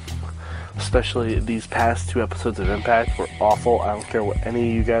 Especially these past 2 episodes of Impact were awful. I don't care what any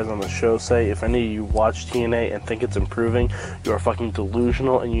of you guys on the show say. If any of you watch TNA and think it's improving, you are fucking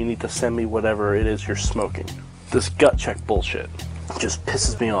delusional and you need to send me whatever it is you're smoking. This gut check bullshit just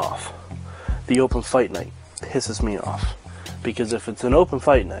pisses me off. The open fight night pisses me off. Because if it's an open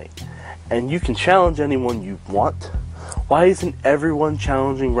fight night and you can challenge anyone you want, why isn't everyone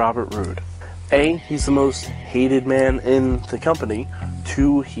challenging Robert Roode? A, he's the most hated man in the company.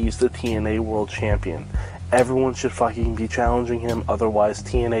 2, he's the TNA World Champion. Everyone should fucking be challenging him, otherwise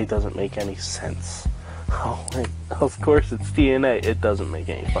TNA doesn't make any sense. Oh, wait, of course it's TNA, it doesn't make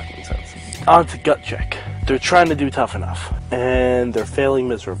any fucking sense. On to gut check. They're trying to do Tough Enough, and they're failing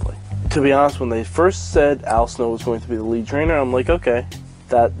miserably. To be honest, when they first said Al Snow was going to be the lead trainer, I'm like, okay,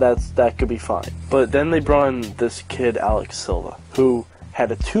 that could be fine. But then they brought in this kid, Alex Silva, who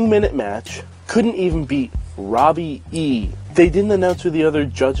had a 2-minute match, couldn't even beat Robbie E. They didn't announce who the other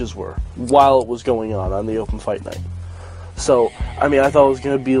judges were while it was going on the open fight night. So, I mean, I thought it was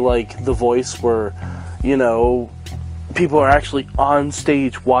going to be like The Voice where, you know, people are actually on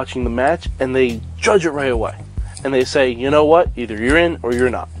stage watching the match and they judge it right away. And they say, you know what, either you're in or you're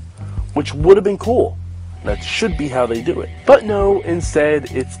not. Which would have been cool. That should be how they do it. But no,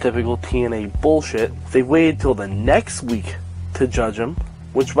 instead, it's typical TNA bullshit. They waited till the next week to judge him,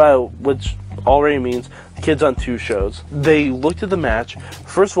 which already means the kid's on 2 shows. They looked at the match.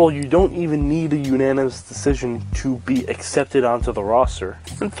 First of all, you don't even need a unanimous decision to be accepted onto the roster.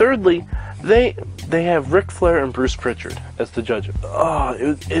 And thirdly, they have Ric Flair and Bruce Pritchard as the judges. Oh,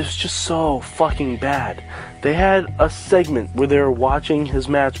 it was just so fucking bad. They had a segment where they were watching his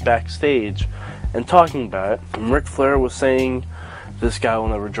match backstage and talking about it. And Ric Flair was saying, this guy will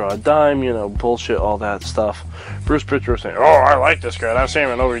never draw a dime, you know, bullshit, all that stuff. Bruce Pritchard was saying, oh, I like this guy, I've seen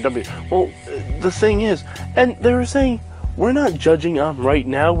him in OVW. Well, the thing is, and they were saying, we're not judging on right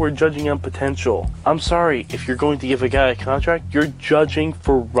now, we're judging on potential. I'm sorry, if you're going to give a guy a contract, you're judging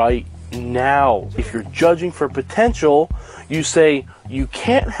for right now. If you're judging for potential, you say, you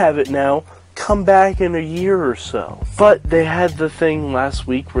can't have it now, come back in a year or so. But they had the thing last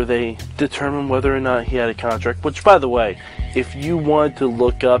week where they determined whether or not he had a contract, which, by the way, if you wanted to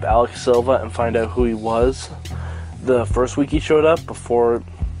look up Alex Silva and find out who he was, the first week he showed up before,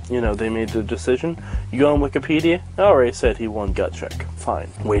 you know, they made the decision, you go on Wikipedia, I already said he won gut check. Fine.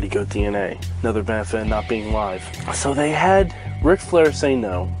 Way to go, TNA. Another benefit of not being live. So they had Ric Flair say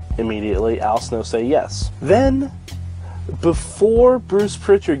no immediately, Al Snow say yes. Then, before Bruce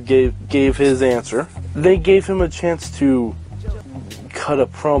Pritchard gave his answer, they gave him a chance to cut a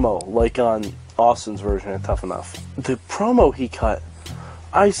promo, like on Austin's version of Tough Enough. The promo he cut,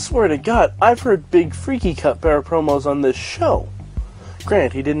 I swear to God, I've heard Big Freaky cut better promos on this show.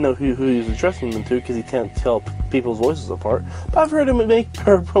 Granted, he didn't know who he was addressing them to because he can't tell people's voices apart, but I've heard him make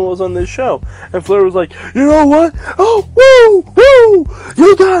better promos on this show. And Flair was like, you know what? Oh, woo, woo,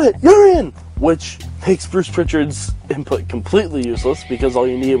 you got it, you're in! Which makes Bruce Pritchard's input completely useless because all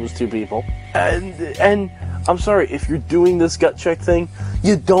you needed was 2 people. And I'm sorry, if you're doing this gut check thing,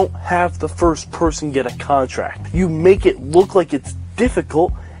 you don't have the first person get a contract. You make it look like it's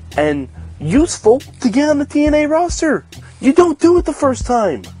difficult and useful to get on the TNA roster. You don't do it the first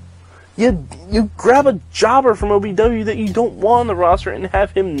time. You grab a jobber from OVW that you don't want on the roster and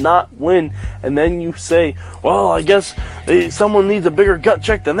have him not win, and then you say, well, I guess someone needs a bigger gut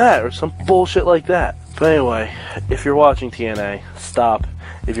check than that, or some bullshit like that. But anyway, if you're watching TNA, stop.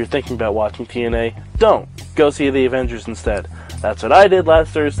 If you're thinking about watching TNA, don't. Go see the Avengers instead. That's what I did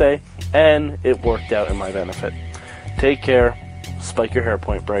last Thursday, and it worked out in my benefit. Take care. Spike your hair,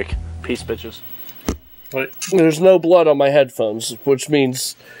 Point Break. Peace, bitches. What? There's no blood on my headphones, which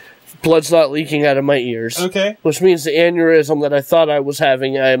means blood's not leaking out of my ears. Okay. Which means the aneurysm that I thought I was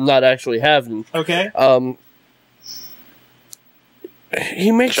having, I am not actually having. Okay.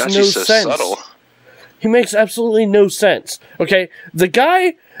 He makes Chachi's no so sense. subtle. He makes absolutely no sense. Okay? The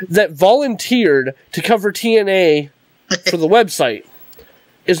guy that volunteered to cover TNA for the website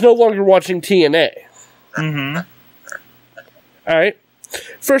is no longer watching TNA. Mm-hmm. Alright?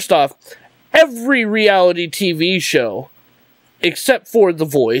 First off, every reality TV show, except for The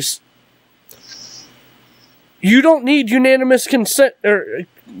Voice, you don't need unanimous consent or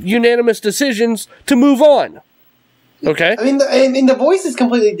unanimous decisions to move on. Okay? I mean, the Voice is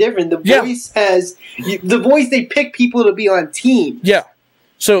completely different. The Voice has... The Voice, they pick people to be on teams. Yeah.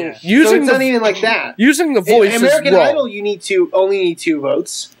 So So using it's not even like that. using the voice In American is wrong. Idol, you only need 2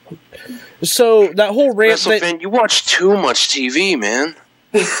 votes. So that whole rant WrestleFan, you watch too much TV, man.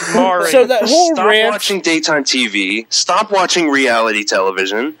 So that whole Stop rant watching daytime TV. Stop watching reality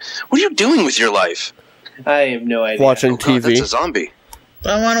television. What are you doing with your life? I have no idea. watching Oh, God, that's a TV. zombie.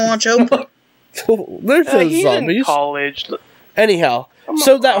 I want to watch Oprah. There's no He's in zombies. college. Anyhow,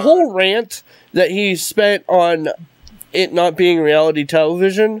 so that whole rant that he spent on it not being reality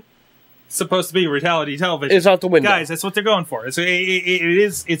television Supposed to be reality television. is out the window. Guys, that's what they're going for.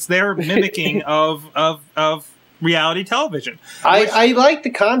 It's their mimicking of reality television. I like the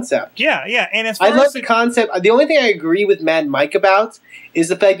concept. Yeah, and as far I love as the concept. The only thing I agree with Mad Mike about is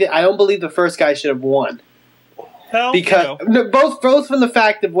the fact that I don't believe the first guy should have won. hell, Because both from the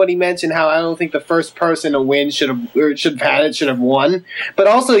fact of what he mentioned, how I don't think the first person to win should have won, but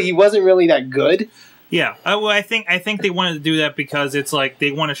also he wasn't really that good. yeah. Well, I think they wanted to do that because it's like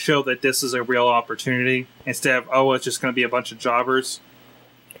they want to show that this is a real opportunity instead of it's just going to be a bunch of jobbers.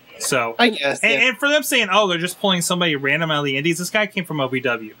 So I guess, and for them saying, they're just pulling somebody random out of the indies. This guy came from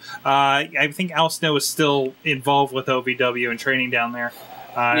OVW. I think Al Snow is still involved with OVW and training down there.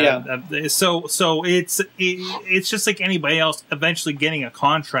 So it's just like anybody else eventually getting a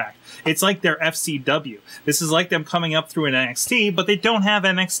contract. It's like their FCW. This is like them coming up through an NXT, but they don't have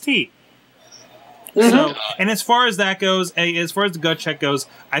NXT. So, and as far as that goes, as far as the gut check goes,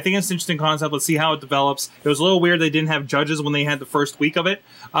 I think it's an interesting concept. Let's see how it develops. It was a little weird they didn't have judges when they had the first week of it,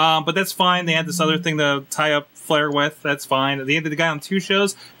 but that's fine. They had this other thing to tie up Flair with. That's fine. They had the guy on 2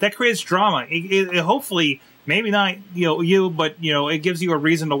 shows. That creates drama. It hopefully, maybe not but it gives you a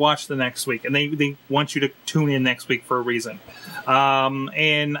reason to watch the next week, and they want you to tune in next week for a reason.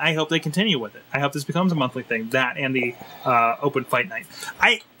 And I hope they continue with it. I hope this becomes a monthly thing. That and the open fight night.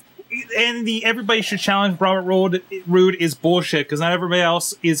 Everybody should challenge Robert Roode is bullshit because not everybody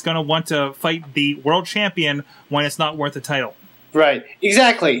else is going to want to fight the world champion when it's not worth the title. Right,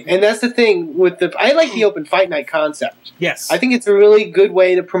 exactly, and that's the thing with I like the open fight night concept. Yes, I think it's a really good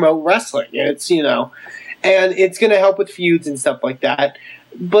way to promote wrestling. It's and it's going to help with feuds and stuff like that.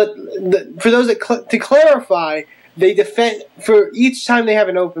 But for those to clarify, they defend for each time they have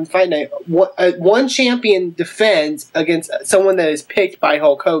an open fight night. One champion defends against someone that is picked by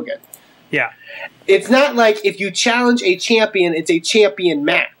Hulk Hogan. Yeah, it's not like if you challenge a champion, it's a champion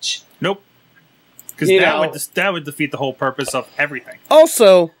match. Nope, because that would defeat the whole purpose of everything.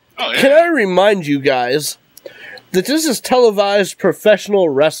 Also, can I remind you guys that this is televised professional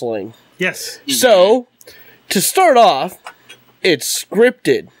wrestling? Yes. So, to start off, it's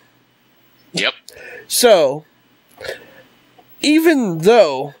scripted. Yep. So, even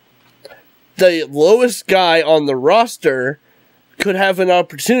though the lowest guy on the roster could have an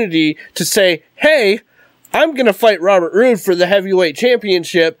opportunity to say, hey, I'm going to fight Robert Roode for the heavyweight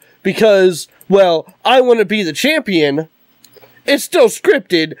championship because, well, I want to be the champion, it's still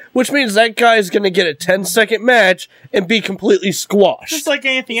scripted, which means that guy's going to get a 10-second match and be completely squashed. Just like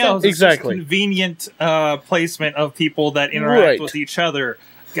anything else. Exactly. It's just convenient placement of people that interact with each other.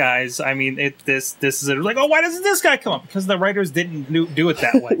 Guys, I mean, this is like, why doesn't this guy come up? Because the writers didn't do it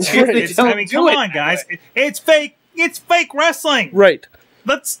that way. Come on, guys. It's fake. It's fake wrestling. Right.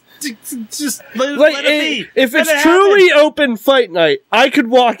 Let's just let it be. If it's truly open fight night, I could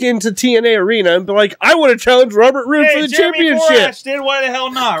walk into TNA Arena and be like, I want to challenge Robert Roode for the championship. Borash did, why the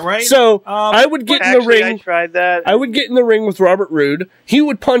hell not, right? So I would get in the ring. I tried that. I would get in the ring with Robert Roode. He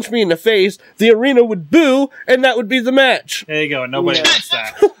would punch me in the face. The arena would boo, and that would be the match. There you go. Nobody wants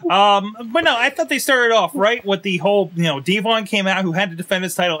that. But no, I thought they started off right with the whole, Devon came out who had to defend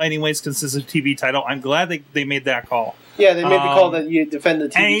his title anyways because it's a TV title. I'm glad they made that call. Yeah, they made the call that you defend the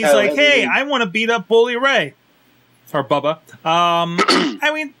TV title. And he's like, hey, I want to beat up Bully Ray. Or Bubba.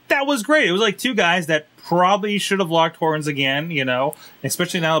 I mean, that was great. It was like 2 guys that probably should have locked horns again,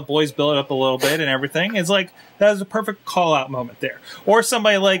 especially now the boys build it up a little bit and everything. It's like, that was a perfect call-out moment there. Or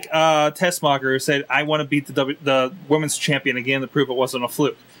somebody like Tessmacher who said, I want to beat the women's champion again to prove it wasn't a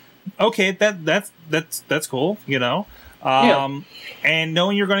fluke. Okay, that's cool, And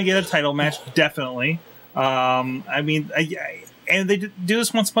knowing you're going to get a title match, definitely. I mean, and they do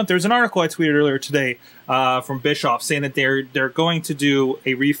this once a month. There's an article I tweeted earlier today from Bischoff saying that they're going to do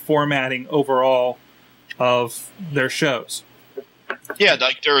a reformatting overall of their shows. Yeah,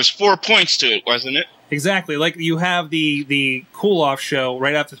 like there was 4 points to it, wasn't it? Exactly. Like you have the cool-off show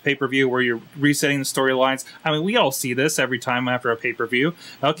right after the pay-per-view where you're resetting the storylines. I mean, we all see this every time after a pay-per-view.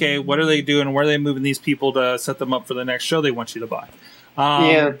 Okay, what are they doing? Where are they moving these people to set them up for the next show they want you to buy?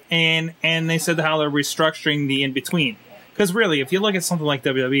 And they said how they're restructuring the in-between. Because really, if you look at something like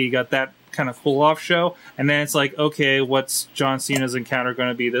WWE, you got that kind of cool off show, and then it's like, okay, what's John Cena's encounter going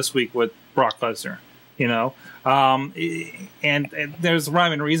to be this week with Brock Lesnar? You know, and there's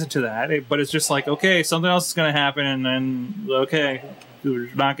rhyme and reason to that, but it's just like, okay, something else is going to happen, and then okay, we're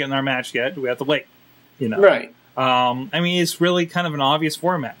not getting our match yet. We have to wait. You know, right? I mean, it's really kind of an obvious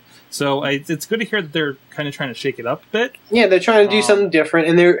format. So it's good to hear that they're kind of trying to shake it up a bit. Yeah, they're trying to do something different,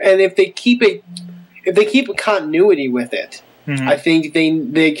 and if they keep a continuity with it, I think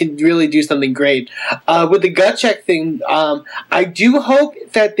they can really do something great. With the gut check thing, I do hope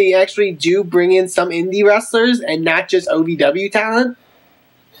that they actually do bring in some indie wrestlers and not just OVW talent.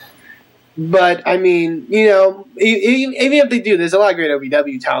 But I mean, you know, even if they do, there's a lot of great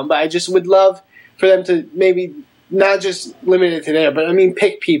OVW talent. But I just would love for them to maybe not just limit it to there, but I mean,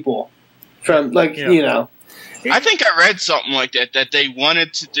 pick people from, like, you know. I think I read something like that they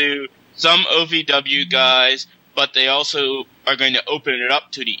wanted to do some OVW guys, but they also are going to open it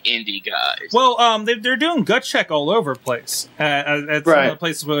up to the indie guys. Well, they're doing gut check all over the place at some of the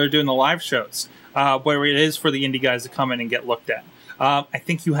places where they're doing the live shows, where it is for the indie guys to come in and get looked at. I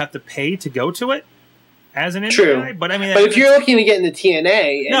think you have to pay to go to it as an indie guy, but I mean, but if you're looking to get into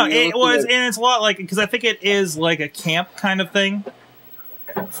TNA, and it's a lot like, because I think it is like a camp kind of thing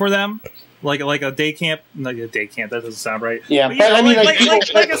for them, like a day camp. Like a day camp, that doesn't sound right. Yeah, but I mean,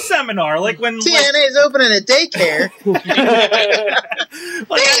 like a seminar, like when TNA is opening a daycare. Like,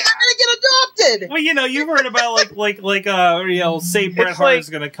 they're gonna get adopted. Well, you know, you've heard about you know, say Bret Hart is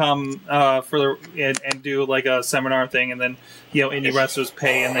going to come and do like a seminar thing, and then, you know, indie wrestlers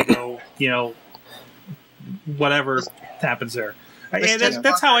pay and they go, you know, whatever happens there. And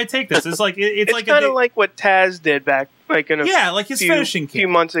that's how I take this. It's like it's like kind of like what Taz did back, like in like his finishing few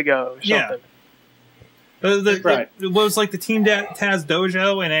months ago. Or yeah. It was like the Team Taz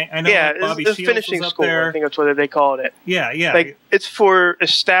Dojo, and I know like Bobby it's Shields finishing was up school. there. I think that's what they called it. Yeah, yeah. Like, it's for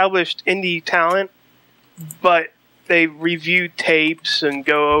established indie talent, but they review tapes and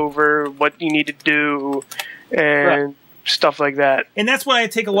go over what you need to do and stuff like that. And that's why I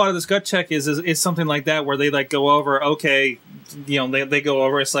take a lot of this gut check is something like that, where they like go over, okay, you know, they go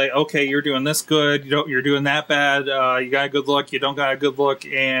over and say, okay, you're doing this good, you're doing that bad, you got a good look, you don't got a good look,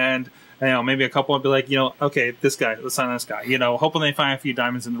 and, you know, maybe a couple would be like, you know, okay, this guy, let's sign this guy, you know, hoping they find a few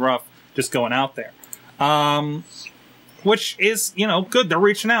diamonds in the rough just going out there. Which is, you know, good. They're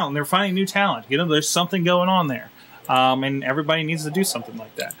reaching out and they're finding new talent. You know, there's something going on there. And everybody needs to do something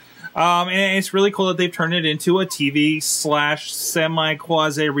like that. And it's really cool that they've turned it into a TV / semi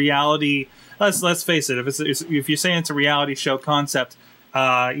quasi reality. Let's face it. If you're saying it's a reality show concept,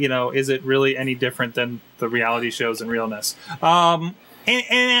 you know, is it really any different than the reality shows in realness? And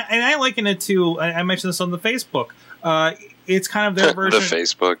I liken it to. I mentioned this on the Facebook. It's kind of their version. The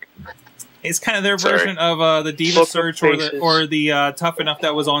Facebook. It's kind of their version of the Diva Search or the Tough Enough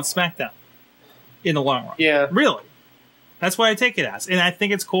that was on SmackDown. In the long run, yeah, really. That's what I take it as, and I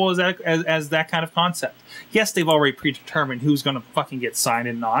think it's cool as that kind of concept. Yes, they've already predetermined who's going to fucking get signed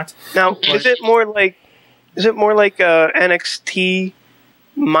and not. Now, is it more like NXT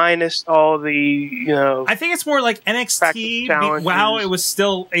minus all the, you know? I think it's more like NXT. Wow, it was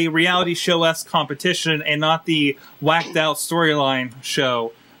still a reality show-esque competition and not the whacked out storyline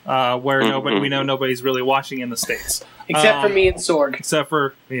show where we know nobody's really watching in the States, except for me and Sorg. Except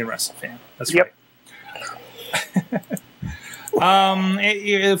for me and WrestleFan. That's right.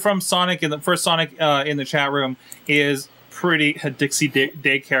 From Sonic, in the chat room is pretty Dixie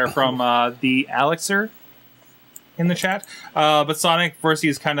Daycare from the Alexer in the chat. But Sonic, first,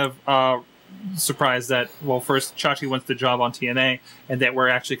 he's kind of surprised that, well, first Chachi wants the job on TNA, and that we're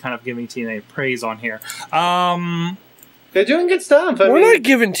actually kind of giving TNA praise on here. They're doing good stuff. We're not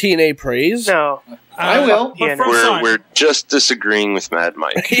giving TNA praise. No. I will. We're just disagreeing with Mad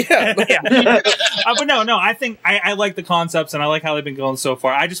Mike. Yeah. But no, I think I like the concepts and I like how they've been going so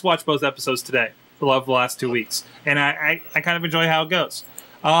far. I just watched both episodes today. I love the last 2 weeks. And I kind of enjoy how it goes.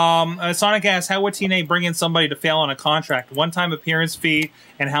 Sonic asks, how would TNA bring in somebody to fail on a contract? One-time appearance fee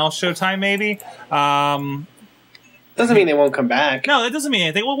and house show time, maybe? Doesn't mean they won't come back. No, that doesn't mean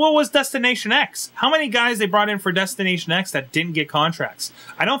anything. Well, what was Destination X? How many guys they brought in for Destination X that didn't get contracts?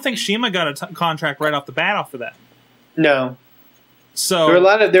 I don't think Shima got a contract right off the bat off of that. No. So there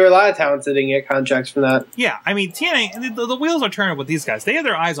were a lot of talents that didn't get contracts from that. Yeah, I mean, TNA, the wheels are turning with these guys. They have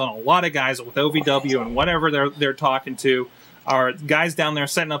their eyes on a lot of guys with OVW and whatever they're talking to, are guys down there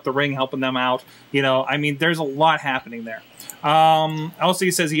setting up the ring, helping them out. You know, I mean, there's a lot happening there. Also,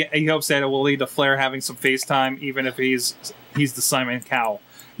 he says he hopes that it will lead to Flair having some FaceTime, even if he's the Simon Cowell.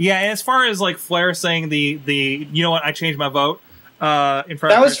 Yeah, and as far as like Flair saying the you know what, I changed my vote. in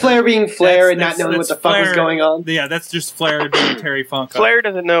front. That of was Flair being Flair and not that's knowing what the fuck Flair, was going on. Yeah, that's just Flair doing Terry Funk. Flair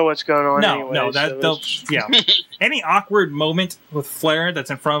doesn't know what's going on. No, anyway, no, so they'll yeah. Any awkward moment with Flair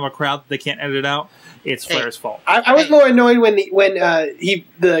that's in front of a crowd that they can't edit out, it's Flair's fault. I was more annoyed when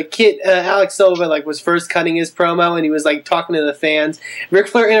the kid Alex Sullivan was first cutting his promo and he was talking to the fans. Ric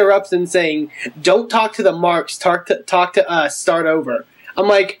Flair interrupts him saying, "Don't talk to the marks, talk to us. Start over." I'm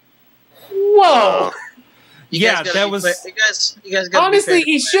like, whoa. Yeah, that was. You guys gotta honestly, be fair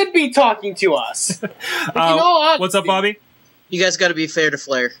he should be talking to us. What's up, Bobby? You guys got to be fair to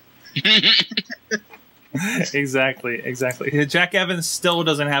Flair. Exactly. Jack Evans still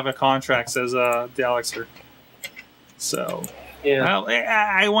doesn't have a contract, says Dalexter. So, yeah, well,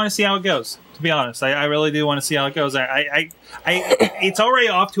 I want to see how it goes. To be honest, I really do want to see how it goes. It's already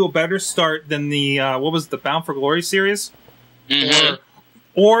off to a better start than the what was the Bound for Glory series,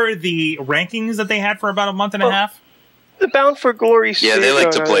 or the rankings that they had for about a month and a half. The Bound for Glory Yeah, they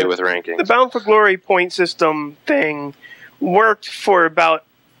like to play with rankings. The Bound for Glory point system thing worked for about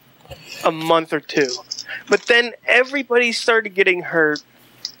a month or two. But then everybody started getting hurt,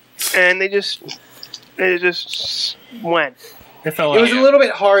 and they just went. It fell It out. was a little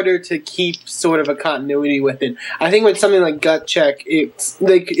bit harder to keep sort of a continuity with it. I think with something like Gut Check, it's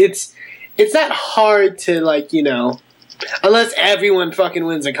not hard to unless everyone fucking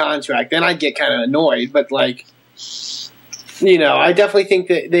wins a contract, then I'd get kind of annoyed. But I definitely think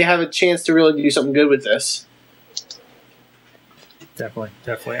that they have a chance to really do something good with this.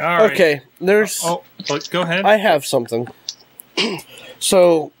 Definitely. All right. Okay, there's. Go ahead. I have something.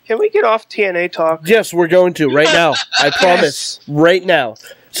 So. Can we get off TNA talk? Yes, we're going to right now. I promise. Right now.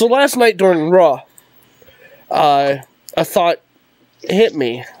 So last night during Raw, a thought hit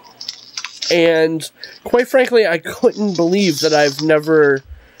me. And quite frankly, I couldn't believe that I've never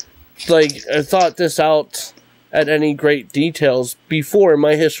thought this out at any great details before in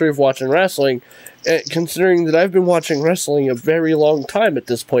my history of watching wrestling, considering that I've been watching wrestling a very long time at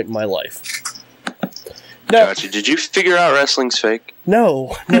this point in my life. Now, Gotcha. Did you figure out wrestling's fake?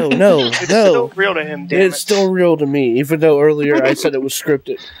 No. It's still real to him, damn it. It's still real to me, even though earlier I said it was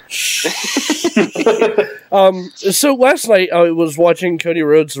scripted. So last night I was watching Cody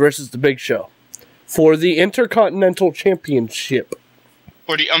Rhodes versus The Big Show for the Intercontinental Championship.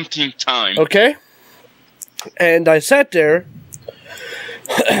 For the umpteenth time. Okay? And I sat there,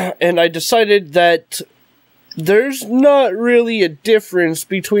 and I decided that there's not really a difference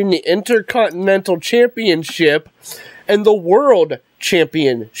between the Intercontinental Championship and the World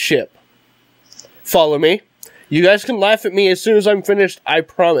Championship. Follow me? You guys can laugh at me as soon as I'm finished, I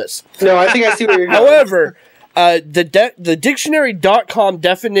promise. No, I think I see where you're going. However, the dictionary.com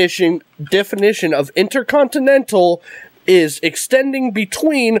definition of intercontinental is extending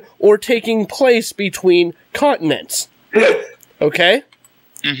between or taking place between continents. Okay?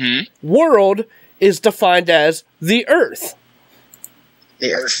 Mm-hmm. World is defined as the Earth.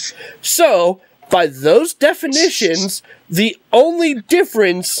 The Earth. So, by those definitions, the only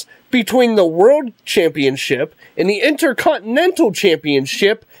difference between the World Championship and the Intercontinental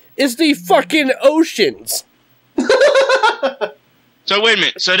Championship is the fucking oceans. So wait a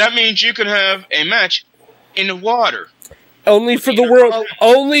minute. So that means you can have a match in the water. Only for the world.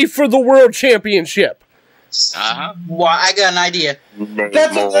 Only for the World Championship. Uh-huh. Well, I got an idea.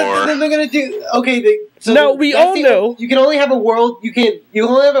 That's what they're gonna do. Okay, now we all know you can only have a world. You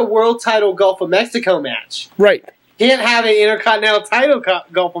only have a world title Gulf of Mexico match. Right. You can't have an Intercontinental title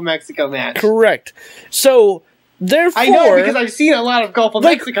Gulf of Mexico match. Correct. So therefore, I know because I've seen a lot of Gulf of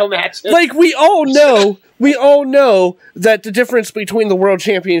Mexico matches. Like we all know that the difference between the World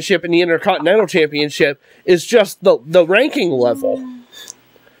Championship and the Intercontinental Championship is just the ranking level.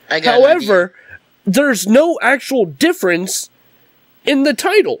 However, there's no actual difference in the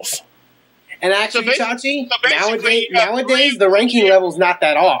titles. And actually, Chachi, nowadays the ranking level's not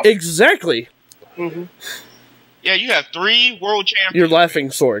that off. Exactly. Mm-hmm. Yeah, you have 3 world champions. You're laughing,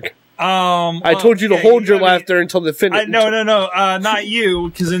 Sorg. I told you to hold your laughter until the finish. No, not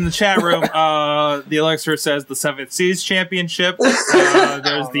you, because in the chat room, the Elixir says the 7th Seas Championship.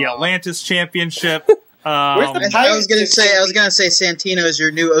 There's the Atlantis Championship. I was gonna say Santino is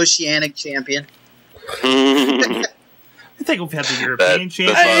your new Oceanic champion. I think we've had the European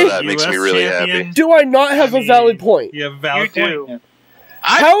champion. That makes me really happy. Do I not have a valid point? You have a valid point.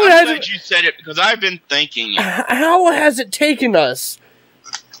 I'm glad you said it because I've been thinking. How has it taken us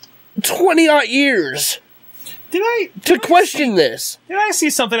 20-odd years to question this? Did I see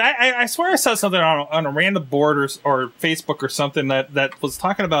something? I swear I saw something on a random board or Facebook or something that was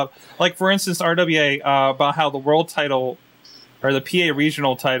talking about, like, for instance, RWA, about how the world title or the PA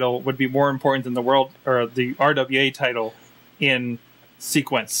regional title would be more important than the world or the RWA title in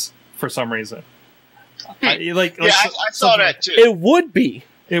sequence for some reason. I saw that too. It would be.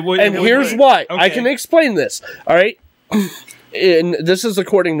 It would. And it would here's be. why. Okay. I can explain this. All right. And this is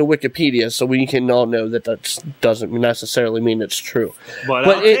according to Wikipedia, so we can all know that doesn't necessarily mean it's true. But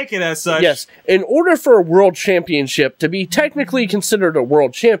I'll take it as such. Yes. In order for a world championship to be technically considered a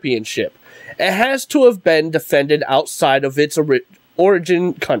world championship, it has to have been defended outside of its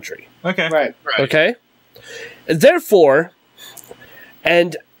origin country. Okay. Right. Okay? Therefore,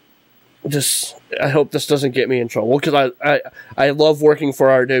 and just, I hope this doesn't get me in trouble, because I love working for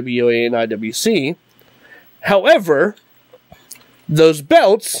RWA and IWC. However, those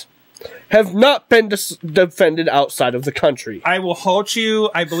belts have not been defended outside of the country. I will halt you.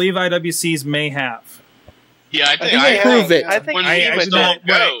 I believe IWCs may have. Yeah, I think I prove it. I think when I he was would not- let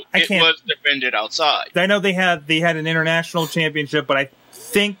go, I it can't- was defended outside. I know they had an international championship, but I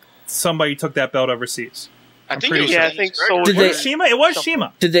think somebody took that belt overseas. I think pretty it was. Yeah, I think so. Did Was they- it Shima? It was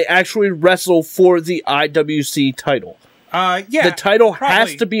Shima. Did they actually wrestle for the IWC title? Yeah. The title probably.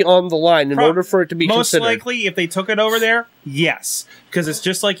 has to be on the line in order for it to be Most considered. likely, if they took it over there, yes, because it's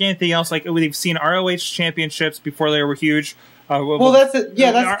just like anything else. Like we've seen ROH championships before they were huge. Well, that's the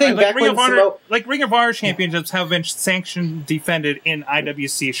thing. Like Back Ring when of Honor, Samoa, like Ring of Honor championships have been sanctioned, defended in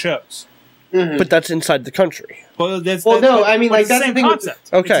IWC shows. But that's inside the country. Well, that's, Well, no, I mean, but like, it's the that's the same thing with-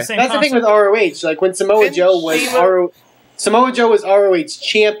 concept. Okay. It's the same that's the thing with concept. ROH. Like when Samoa Didn't Joe was Shima- Samoa Joe was ROH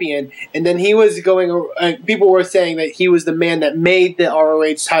champion, and then he was going. People were saying that he was the man that made the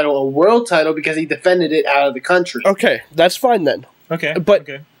ROH title a world title because he defended it out of the country. Okay, that's fine then. Okay, But-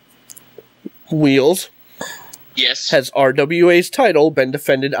 okay. Wheels, Yes. has RWA's title been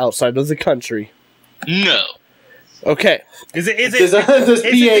defended outside of the country? No. Okay. Is it? Does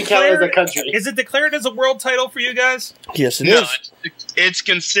PA count as a country? Is it declared as a world title for you guys? Yes, it No. is. It's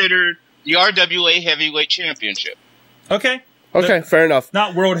considered the RWA Heavyweight Championship. Okay. Okay, fair enough.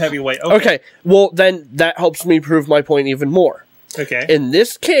 Not world heavyweight. Okay, well, then that helps me prove my point even more. Okay. In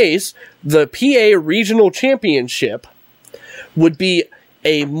this case, the PA Regional Championship would be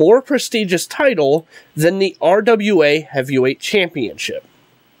a more prestigious title than the RWA Heavyweight Championship.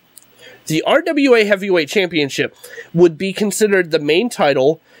 The RWA Heavyweight Championship would be considered the main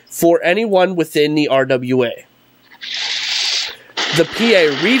title for anyone within the RWA. The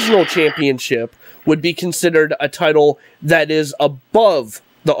PA Regional Championship would be considered a title that is above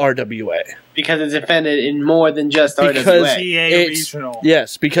the RWA. Because it's defended in more than just Because RWA. PA Regional.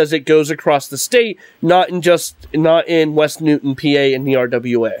 Yes, because it goes across the state, not in West Newton, PA, and the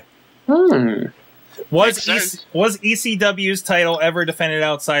RWA. Was Makes sense. was ECW's title ever defended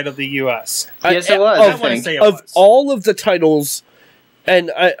outside of the U.S.? Yes, it was. I I want to think. say it Of was. all of the titles,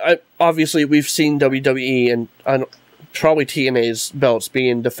 and I obviously we've seen WWE and probably TNA's belts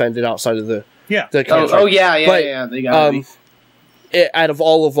being defended outside of the Yeah. country. Oh yeah, But, yeah. They got out of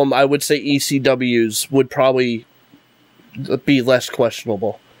all of them, I would say ECW's would probably be less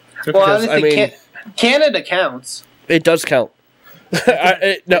questionable. Well, because, honestly, I mean, Canada counts. it does count.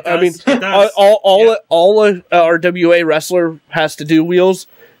 I mean, It does. all a RWA wrestler has to do, Wheels,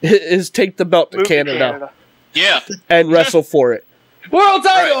 is take the belt to Move to Canada Yeah. and wrestle for it. World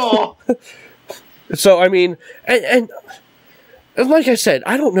title! So, I mean, and like I said,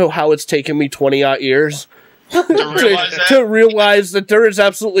 I don't know how it's taken me 20-odd years to realize that there is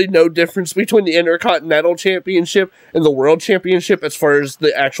absolutely no difference between the Intercontinental Championship and the World Championship as far as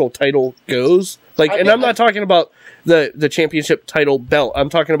the actual title goes. Like, and I'm not talking about the championship title belt. I'm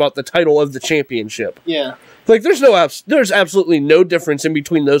talking about the title of the championship. Yeah. Like, there's absolutely no difference in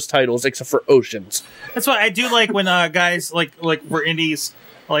between those titles except for Oceans. That's why I do like when guys like for indies,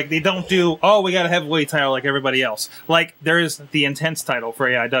 like they don't do, oh, we got a heavyweight title like everybody else. Like there is the intense title for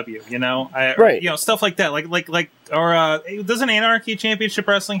AIW, you know, Right. You know, stuff like that. Doesn't Anarchy Championship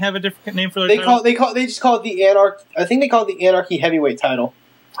Wrestling have a different name for their They title? just call it the Anarchy. I think they call it the Anarchy Heavyweight title.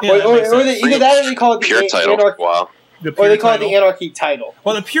 Yeah, that makes sense. Either that or they call it the Pure title. Anarchy, Wow. The or pure they call title. it the Anarchy title.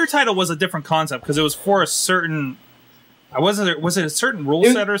 Well, the pure title was a different concept because it was for a certain. Was it a certain rule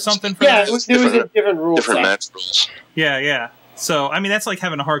set or something? For Yeah, that? there was a different rule Different set. match rules. Yeah. So I mean, that's like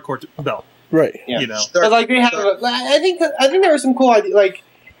having a hardcore belt. Right. Yeah. You know. But like they have, I think there was some cool idea. Like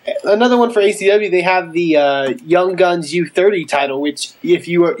another one for ACW, they have the Young Guns U30 title, which if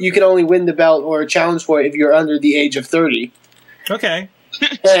you can only win the belt or challenge for it if you're under the age of 30. Okay.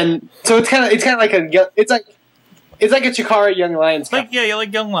 And so it's kind of like it's like a Chikara Young Lions Cup. Like you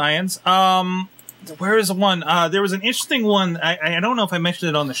like Young Lions. Where is one? There was an interesting one. I don't know if I mentioned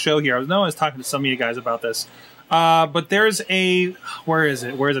it on the show here. I was talking to some of you guys about this. But there's a where is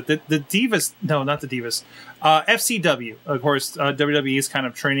it? The Divas? No, not the Divas. FCW, of course, WWE's kind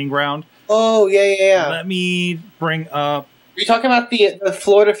of training ground. Oh yeah. Let me bring up you talking about the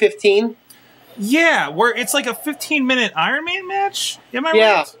Florida 15? Yeah, where it's like a 15-minute Iron Man match. Am I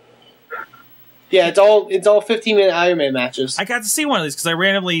Yeah. right? Yeah, it's all 15-minute Iron Man matches. I got to see one of these because I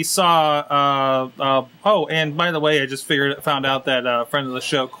randomly saw. Oh, and by the way, I just found out that a friend of the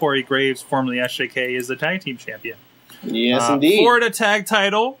show, Corey Graves, formerly SJK, is the tag team champion. Yes, indeed. Florida tag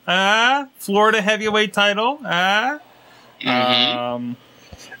title. Florida heavyweight title. They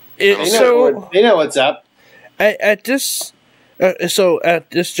know what's up. At this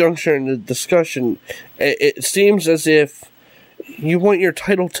juncture in the discussion, it seems as if you want your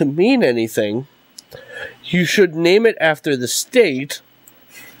title to mean anything, you should name it after the state,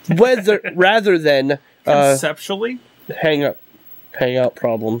 rather than conceptually hang out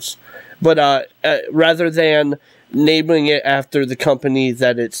problems, but rather than naming it after the company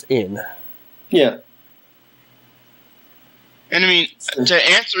that it's in. Yeah. And I mean, to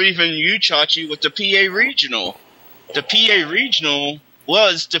answer even you, Chachi, with the PA Regional. The PA Regional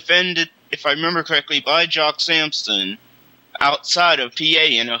was defended, if I remember correctly, by Jock Sampson outside of PA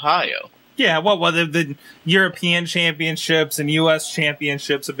in Ohio. Yeah, well, the European championships and U.S.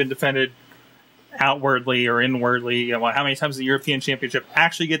 championships have been defended outwardly or inwardly. You know, how many times the European championship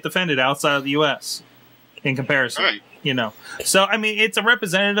actually get defended outside of the U.S. in comparison? Right. You know, so I mean, it's a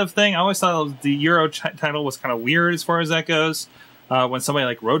representative thing. I always thought the Euro title was kind of weird as far as that goes. When somebody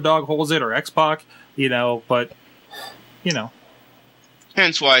like Road Dogg holds it or X-Pac, you know, but you know,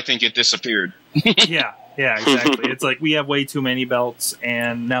 hence why I think it disappeared. Yeah, exactly. It's like we have way too many belts,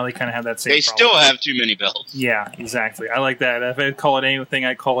 and now they kind of have that same. They problem. still have too many belts. Yeah, exactly. I like that. If I'd call it anything,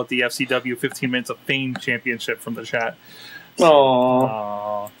 I'd call it the FCW 15 Minutes of Fame Championship from the chat.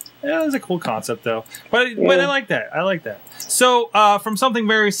 Aww. Yeah, it was a cool concept, though. But I like that. I like that. So, from something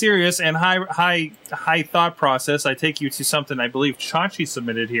very serious and high thought process, I take you to something I believe Chachi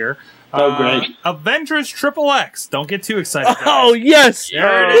submitted here. Oh, great. Avengers Triple X. Don't get too excited, guys. Oh, yes!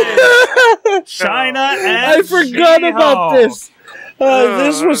 There it is. China and I forgot about this.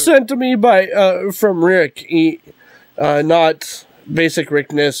 This was sent to me by from Rick. Not Basic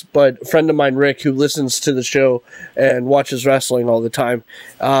Rickness, but a friend of mine, Rick, who listens to the show and watches wrestling all the time.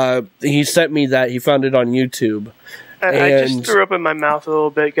 He sent me that. He found it on YouTube. I just threw up in my mouth a little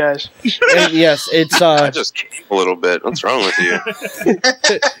bit, guys. And yes, it's I just came a little bit. What's wrong with you?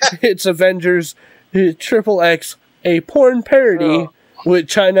 it's Avengers Triple X, a porn parody with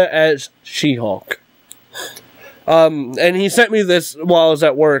China as She-Hulk. And he sent me this while I was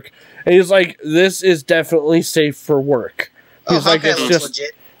at work, and he's like, "This is definitely safe for work." He's like, "It's just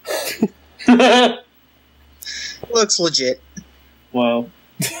legit." Looks legit. Wow.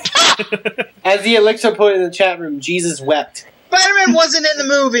 As the Elixir put in the chat room, Jesus wept. Spider-Man wasn't in the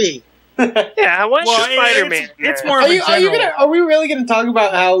movie. Yeah, why Spider-Man? It's more. Are we really gonna talk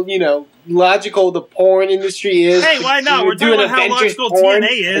about how logical the porn industry is? Hey, why not? We're talking about how logical porn?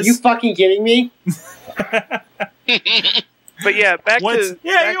 TNA is. Are you fucking kidding me? But yeah, back to why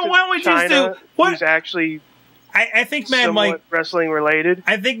don't we just China, do what? Who's actually I think Mad somewhat Mike wrestling related.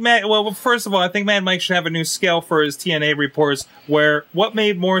 I think well, first of all, I think Mad Mike should have a new scale for his TNA reports. Where what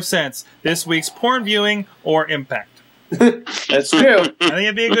made more sense, this week's porn viewing or Impact? That's true. I think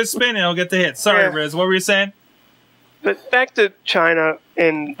it'd be a good spin, and it'll get the hit. Sorry, Riz, what were you saying? But back to China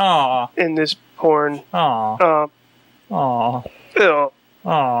and in this porn. Aw. Ew.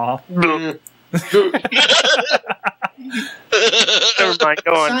 Aw. Never mind.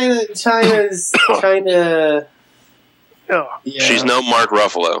 Go on. China. Oh. Yeah. She's no Mark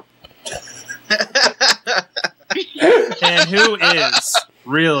Ruffalo. And who is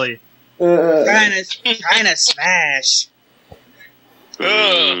really? China smash.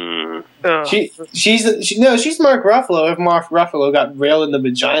 She's Mark Ruffalo. If Mark Ruffalo got railed in the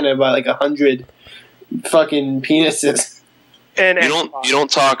vagina by like 100 fucking penises. And you don't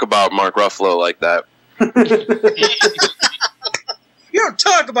talk about Mark Ruffalo like that. You don't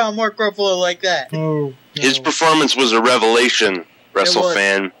talk about Mark Ruffalo like that. Oh, His performance was a revelation,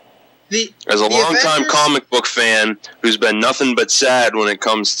 WrestleFan. As a longtime comic book fan who's been nothing but sad when it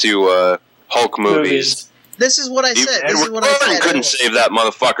comes to Hulk movies. This is what I said. This is what I Gordon said. couldn't save that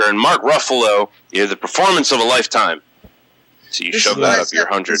motherfucker, and Mark Ruffalo, the performance of a lifetime. So you shove that up your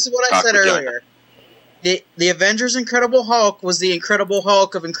 100. This is what I said earlier. The Avengers Incredible Hulk was the Incredible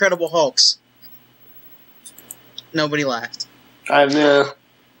Hulk of Incredible Hulks. Nobody laughed. I know.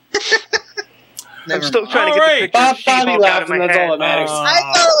 I'm still trying to get the picture of She-Hulk out of my head. That's all that matters. I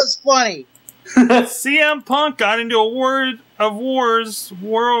thought it was funny. CM Punk got into a World of Wars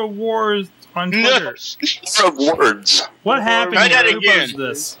on Twitter. Of words. What happened? Try that Who again. posted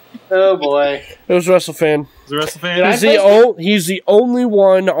this? Oh boy. It was WrestleFan. Is it WrestleFan? He's the only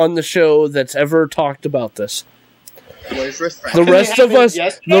one on the show that's ever talked about this. boys with friends. The rest of us,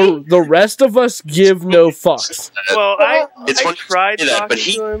 the rest of us give no fucks. Well, It's I funny tried to say that, but talking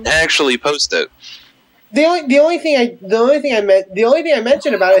he to him. actually posted it. The only thing I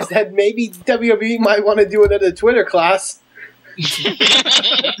mentioned about it is that maybe WWE might want to do another Twitter class.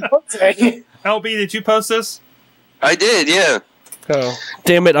 LB, did you post this? I did, yeah. Oh,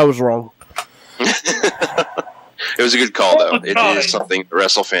 damn it! I was wrong. It was a good call, though. It is something a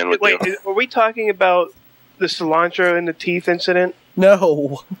WrestleFan would Wait, do. are we talking about the cilantro in the teeth incident?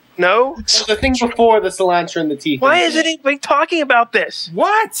 No. No? The thing before the cilantro in the teeth. Why isn't anybody talking about this?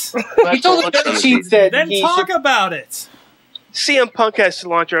 What? He told the dirt sheets that Then he talk should- about it. CM Punk has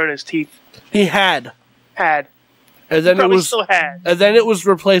cilantro in his teeth. He had. Had. And then it Probably was. still had. And then it was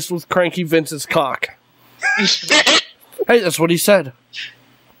replaced with Cranky Vince's cock. Hey, that's what he said.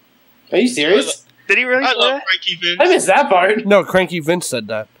 Are you serious? Did he really I say love that? Frankie Vince. I missed that part. No, Cranky Vince said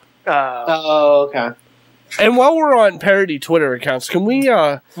that. Oh, okay. And while we're on parody Twitter accounts, can we?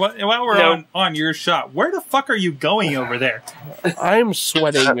 While we're No. on your shot, where the fuck are you going over there? I'm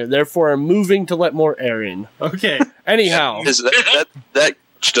sweating, therefore I'm moving to let more air in. Okay. Anyhow, That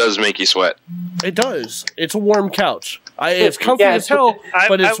does make you sweat. it does. It's a warm couch. It's comfy Yeah, as hell,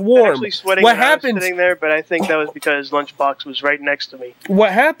 but it's I warm. was actually sweating What when I was happens? sitting there, but I think that was because Lunchbox was right next to me.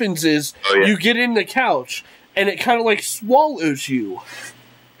 What happens is Oh, yeah. you get in the couch and it kind of like swallows you,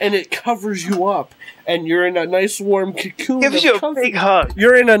 and it covers you up, and you're in a nice warm cocoon. Gives of you a comfy- big hug.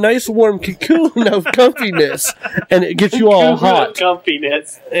 You're in a nice warm cocoon of comfiness, and it gets you all hot.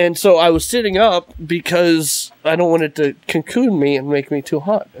 Comfiness. And so I was sitting up because I don't want it to cocoon me and make me too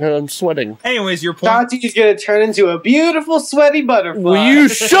hot, and I'm sweating. Anyways, your point. Chachi's gonna turn into a beautiful sweaty butterfly. Will you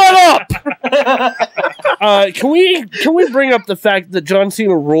shut up? Can we bring up the fact that John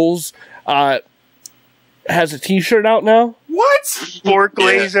Cena Rules has a T-shirt out now? What? Fork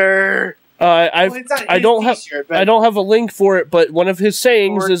laser. I don't have a link for it, but one of his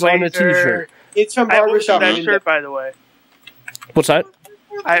sayings Fork is on a laser. T-shirt. It's from I ordered Barbershop. that shirt, by the way. What's that?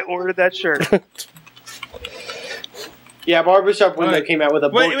 I ordered that shirt. Yeah, Barbershop Window Alright. came out with a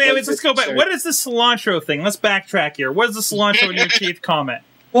Wait, book let's go back. shirt. What is the cilantro thing? Let's backtrack here. What is the cilantro in your teeth comment?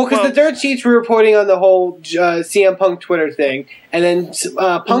 Well, because the Dirt Sheets were reporting on the whole CM Punk Twitter thing, and then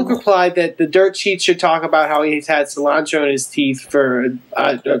Punk replied that the Dirt Sheets should talk about how he's had cilantro in his teeth for,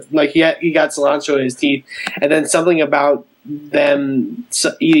 like he got cilantro in his teeth, and then something about them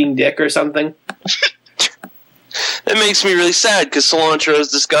eating dick or something. That makes me really sad because cilantro is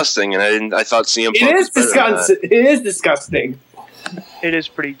disgusting, and I thought CM Punk It was is better than that. disgusting. It is disgusting. It is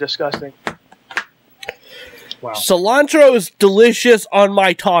pretty disgusting. Wow. Cilantro is delicious on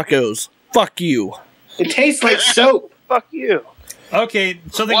my tacos. Fuck you. It tastes like soap. Fuck you. Okay,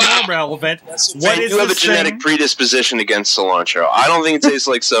 something more relevant. What Man, is you have a this genetic thing? predisposition against cilantro. I don't think it tastes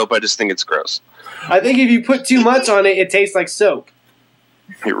like soap. I just think it's gross. I think if you put too much on it, it tastes like soap.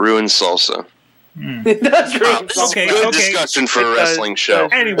 It ruins salsa. It does ruin This is Okay, good okay. discussion for a It does. wrestling show.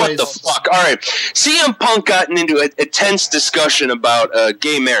 Anyways. What the fuck? All right, CM Punk got into a tense discussion about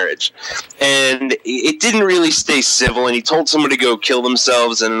gay marriage, and it didn't really stay civil. And he told someone to go kill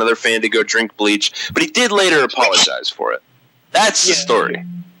themselves and another fan to go drink bleach, but he did later apologize for it. That's the story.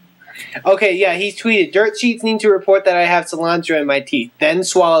 Okay, yeah, he's tweeted, Dirt Sheets need to report that I have cilantro in my teeth, then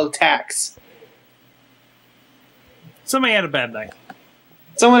swallow tax. Somebody had a bad night.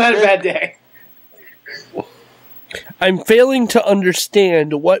 Someone had a bad day. I'm failing to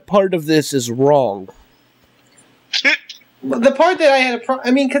understand what part of this is wrong. The part that I had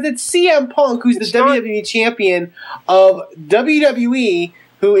because it's CM Punk, who's the WWE champion of WWE,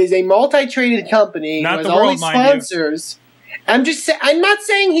 who is a multi-traded company, Not who has the all world, these mind you. sponsors. I'm not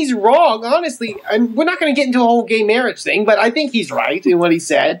saying he's wrong, honestly. We're not going to get into a whole gay marriage thing, but I think he's right in what he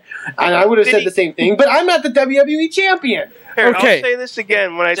said. And I would have said the same thing, but I'm not the WWE champion. Here, Okay. I'll say this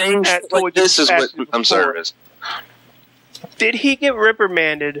again when I Things told like you this is what asked you I'm sorry, before. Riz. Did he get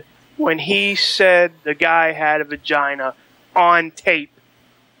reprimanded when he said the guy had a vagina on tape?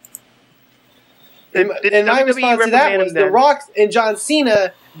 Did And my WWE response to that reprimand was him The then? Rock and John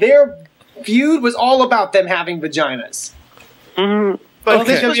Cena, their feud was all about them having vaginas. Mm-hmm. I But don't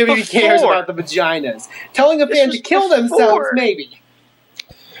think this was WWE cares before. about the vaginas. Telling a This fan was to kill before. themselves, maybe.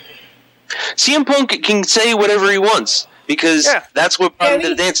 CM Punk can say whatever he wants because Yeah. that's what brought him to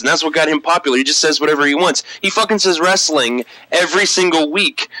the dance, and that's what got him popular. He just says whatever he wants. He fucking says wrestling every single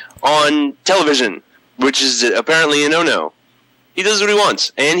week on television, which is apparently a no-no. He does what he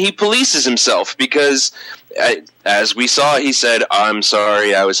wants, and he polices himself because as we saw, he said, "I'm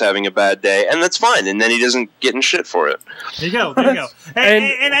sorry, I was having a bad day," and that's fine. And then he doesn't get in shit for it. There you go. There you go.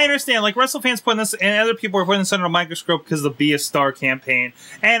 And I understand, like, WrestleFans putting this, and other people are putting this under a microscope because of the Be a Star campaign.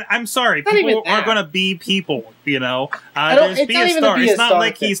 And I'm sorry, people are going to be people, you know? There's Be a Star. It's not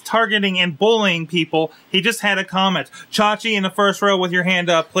like he's targeting and bullying people. He just had a comment. Chachi in the first row with your hand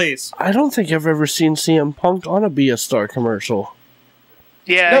up, please. I don't think I've ever seen CM Punk on a Be a Star commercial.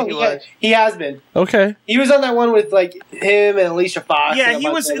 Yeah, no, he has been. Okay. He was on that one with like him and Alicia Fox. Yeah, he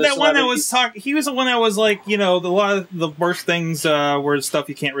was that one that was talking. He was the one that was like, you know, a lot of the worst things were stuff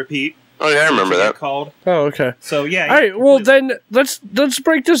you can't repeat. Oh yeah, I remember that. Called. Oh, okay. So yeah. All right. Well, then let's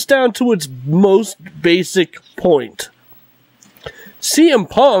break this down to its most basic point. CM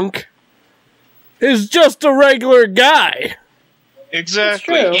Punk is just a regular guy.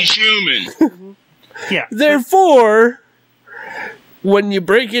 Exactly. He's human. Yeah. Therefore, when you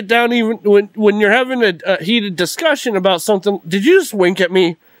break it down, even when you're having a heated discussion about something, did you just wink at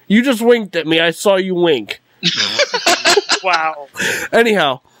me? You just winked at me. I saw you wink. Wow.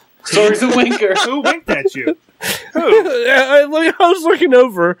 Anyhow. So he's a winker. Who winked at you? I was looking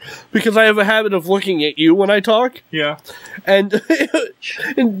over because I have a habit of looking at you when I talk. Yeah. And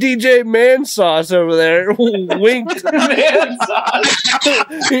DJ Man Sauce over there winked. Man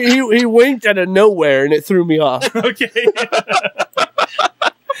Sauce. He winked out of nowhere and it threw me off. Okay.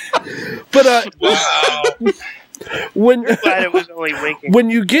 But wow. I'm glad it was only winking. When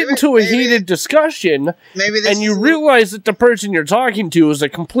you get into a heated discussion and you realize that the person you're talking to is a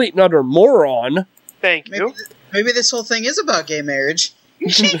complete and utter moron. Thank you. Maybe this whole thing is about gay marriage.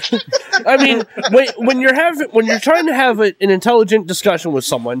 I mean, when you're trying to have an intelligent discussion with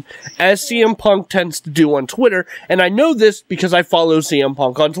someone, as CM Punk tends to do on Twitter, and I know this because I follow CM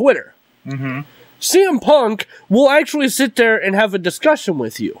Punk on Twitter. Mm-hmm. CM Punk will actually sit there and have a discussion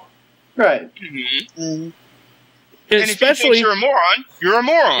with you. Right. Mm-hmm. Mm-hmm. And if you think you're a moron, you're a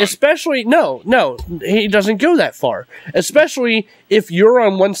moron. Especially, no, he doesn't go that far. Especially if you're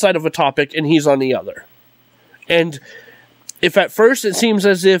on one side of a topic and he's on the other. And if at first it seems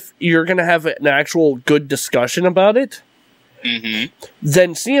as if you're going to have an actual good discussion about it, mm-hmm.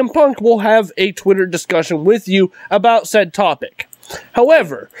 then CM Punk will have a Twitter discussion with you about said topic.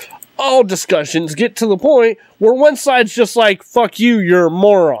 However, all discussions get to the point where one side's just like, fuck you, you're a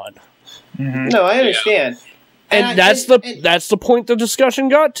moron. Mm-hmm. No, I understand. And that's the point the discussion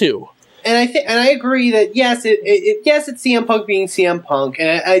got to. And I agree that yes, it's CM Punk being CM Punk,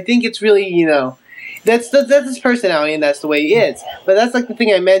 and I think it's really, you know, that's his personality and that's the way he is. But that's like the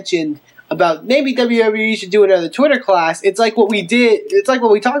thing I mentioned about maybe WWE should do another Twitter class. It's like what we did. It's like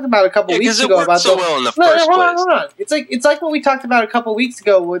what we talked about a couple weeks ago about so well in the first place. Hold on. It's like what we talked about a couple weeks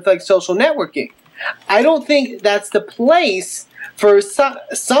ago with like social networking. I don't think that's the place for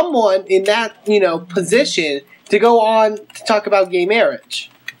someone in that, you know, position to go on to talk about gay marriage,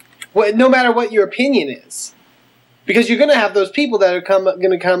 no matter what your opinion is, because you're going to have those people that are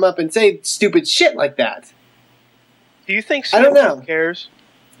going to come up and say stupid shit like that. Do you think I don't know. cares?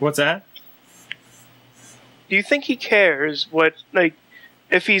 What's that? Do you think he cares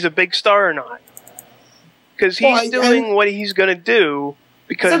if he's a big star or not? Because he's doing what he's going to do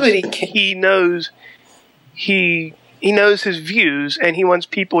because he knows his views and he wants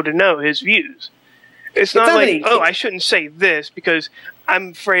people to know his views. It's not like, I shouldn't say this because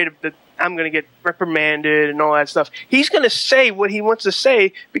I'm afraid that I'm going to get reprimanded and all that stuff. He's going to say what he wants to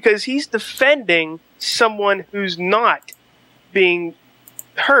say because he's defending someone who's not being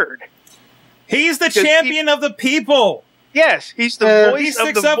heard. He's the champion of the people. Yes, he's the voice he of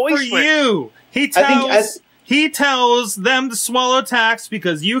sticks the up voiceless. for you. He tells them to swallow tax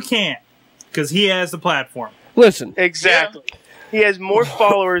because you can't. Because he has the platform. Listen. Exactly. Yeah. He has more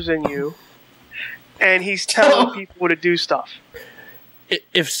followers than you. And he's telling people to do stuff.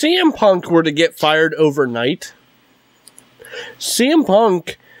 If CM Punk were to get fired overnight, CM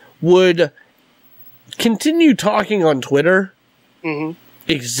Punk would continue talking on Twitter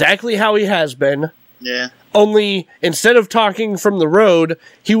exactly how he has been. Yeah. Only instead of talking from the road,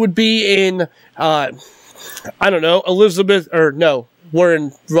 he would be in, I don't know, we're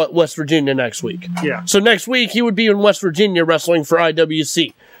in West Virginia next week. Yeah. So next week, he would be in West Virginia wrestling for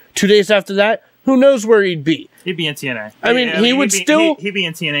IWC. 2 days after that, who knows where he'd be? He'd be in TNA. I mean, he would still... He'd be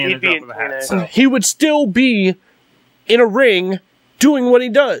in TNA in the drop of a hat. So. He would still be in a ring doing what he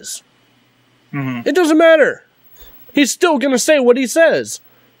does. Mm-hmm. It doesn't matter. He's still going to say what he says.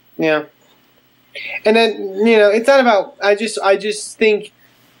 Yeah. And then, you know, it's not about... I just think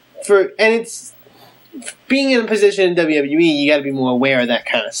it's... Being in a position in WWE, you got to be more aware of that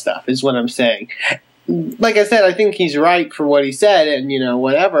kind of stuff, is what I'm saying. Like I said, I think he's right for what he said and, you know,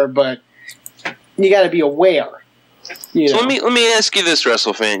 whatever, but... you got to be aware. You So know? let me ask you this,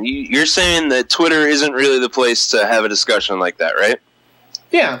 WrestleFan. You're saying that Twitter isn't really the place to have a discussion like that, right?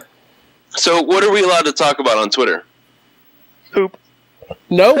 Yeah. So what are we allowed to talk about on Twitter? Poop.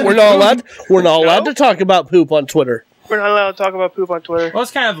 No, we're not allowed. We're not allowed to talk about poop on Twitter. We're not allowed to talk about poop on Twitter. Well,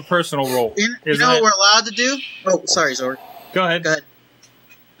 it's kind of a personal role. You know what we're allowed to do? Oh, sorry, Zord. Go ahead. Go ahead.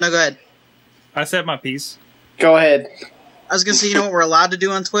 No, go ahead. I said my piece. Go ahead. I was gonna say, you know what we're allowed to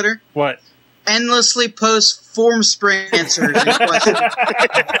do on Twitter? What? Endlessly post form spring answers and questions.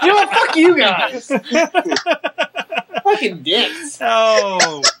 You know what? Fuck you guys. Fucking dicks.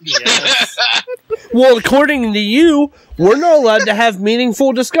 Oh, yes. Well, according to you, we're not allowed to have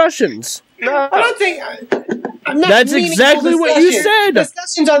meaningful discussions. No, I don't think. Not That's meaningful exactly what you discussions. said.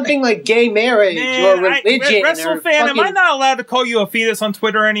 Discussions on things like gay marriage or religion. WrestleFan, am I not allowed to call you a fetus on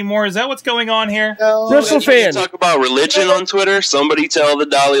Twitter anymore? Is that what's going on here? WrestleFan. Talk about religion on Twitter. Somebody tell the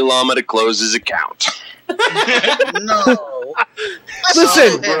Dalai Lama to close his account. No.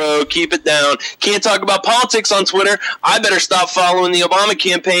 Listen, bro, keep it down. Can't talk about politics on Twitter. I better stop following the Obama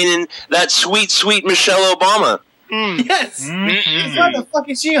campaign and that sweet, sweet Michelle Obama. Yes. Why the fuck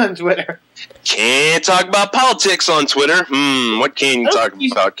is she on Twitter? Can't talk about politics on Twitter. What can you talk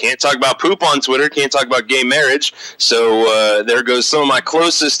about? Can't talk about poop on Twitter. Can't talk about gay marriage. So there goes some of my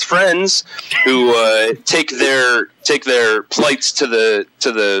closest friends who take their plights to the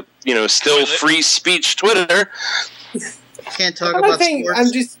still free speech Twitter. Can't talk about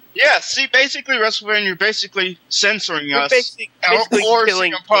sports. Yeah, see, basically, WrestleFan, you're basically censoring us. basically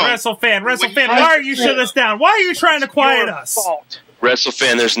killing WrestleFan, why are you shutting us down? Why are you trying to quiet us?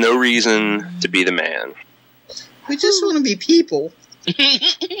 WrestleFan, there's no reason to be the man. We just want to be people.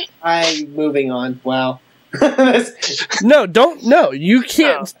 I'm moving on. Wow. No, don't. No, you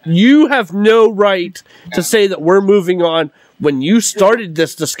can't. You have no right to say that we're moving on when you started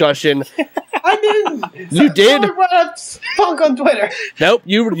this discussion. I didn't. You did. Someone brought up punk on Twitter. Nope,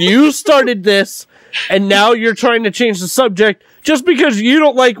 you started this, and now you're trying to change the subject just because you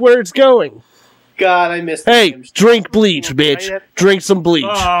don't like where it's going. God, I missed. Hey, drink bleach, bitch. Drink some bleach.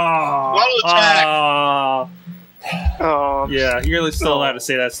 Yeah, you're still allowed to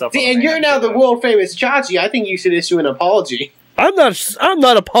say that stuff. See, and you're now the world famous Chachi. I think you should issue an apology. I'm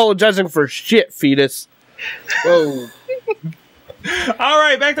not apologizing for shit, fetus. Whoa. All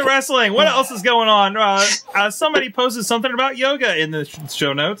right, back to wrestling. What else is going on? Somebody posted something about yoga in the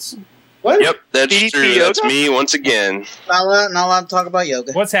show notes. What? Yep, that's true. That's me once again. Not allowed to talk about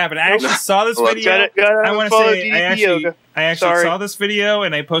yoga. What's happened? I actually saw this video. I want to say I actually saw this video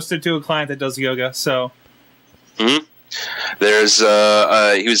and I posted it to a client that does yoga. So, there's he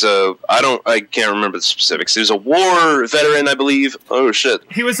was I can't remember the specifics. He was a war veteran, I believe. Oh shit.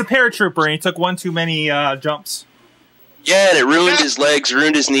 He was a paratrooper and he took one too many jumps. Yeah, and it ruined his legs,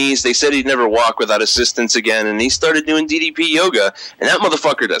 ruined his knees. They said he'd never walk without assistance again, and he started doing DDP yoga, and that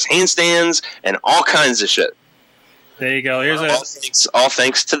motherfucker does handstands and all kinds of shit. There you go. Here's all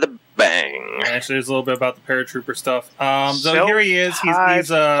thanks to the bang. Actually, there's a little bit about the paratrooper stuff. So here he is. He's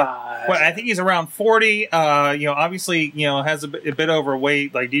I think he's around 40. Obviously, has a bit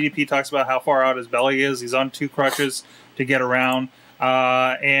overweight. Like DDP talks about how far out his belly is. He's on 2 crutches to get around.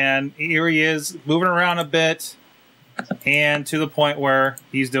 And here he is moving around a bit. And to the point where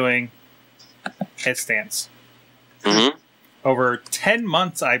he's doing headstands. Over 10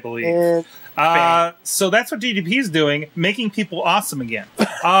 months, I believe. So that's what DDP is doing, making people awesome again.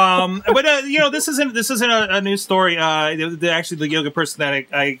 But this isn't a new story. Actually, the yoga person that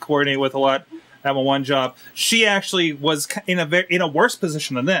I coordinate with a lot at my one job, she actually was in a worse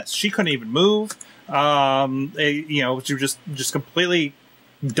position than this. She couldn't even move. She was just completely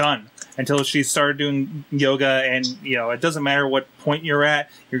done until she started doing yoga, and it doesn't matter what point you're at,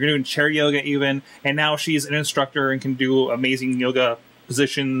 you're doing chair yoga even, and now she's an instructor and can do amazing yoga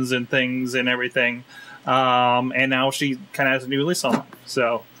positions and things and everything, and now she kind of has a new lease on life.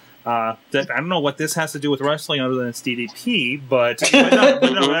 So I don't know what this has to do with wrestling other than it's DDP, but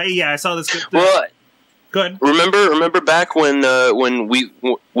I saw this. Well, good. Remember back when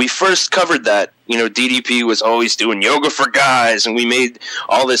we first covered that, DDP was always doing yoga for guys, and we made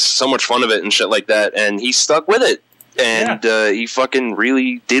all this so much fun of it and shit like that, and he stuck with it, and he fucking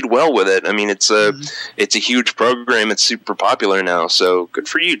really did well with it. I mean, it's a huge program. It's super popular now, so good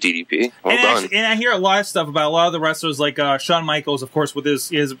for you, DDP. Well done. And I hear a lot of stuff about a lot of the wrestlers, like Shawn Michaels, of course, with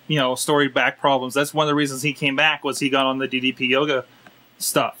his storied back problems. That's one of the reasons he came back, was he got on the DDP yoga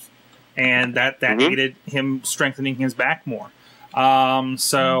stuff. And that aided him strengthening his back more.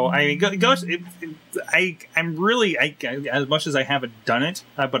 So I mean, I'm really as much as I haven't done it,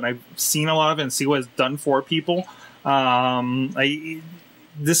 but I've seen a lot of it and see what it's done for people.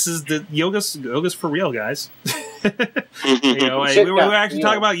 this is the yoga's for real, guys. We were actually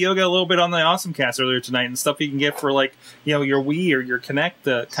talking about yoga a little bit on the Awesome Cast earlier tonight, and stuff you can get for like your Wii or your Kinect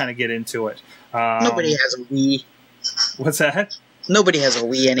to kind of get into it. Nobody has a Wii. What's that? Nobody has a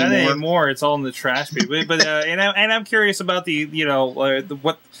Wii anymore. Not anymore. It's all in the trash. But and I'm curious about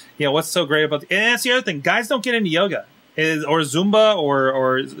what's so great about and that's the other thing. Guys don't get into yoga or Zumba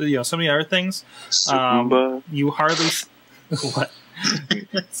or some of the other things. Zumba. You hardly what?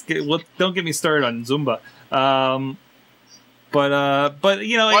 Well, don't get me started on Zumba. But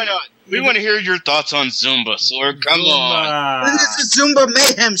why not? We want to hear your thoughts on Zumba, Sorg. Come on. This is a Zumba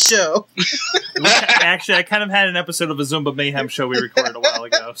Mayhem show. Actually, I kind of had an episode of a Zumba Mayhem show we recorded a while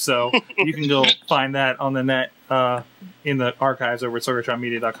ago, so you can go find that on the net in the archives over at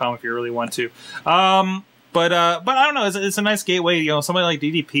sorgatronmedia.com if you really want to. But I don't know. It's a nice gateway. Somebody like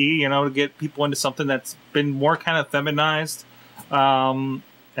DDP, to get people into something that's been more kind of feminized,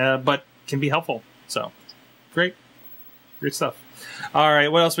 but can be helpful. So great stuff. All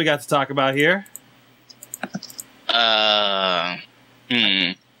right, what else we got to talk about here?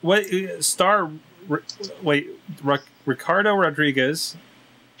 What Ricardo Rodriguez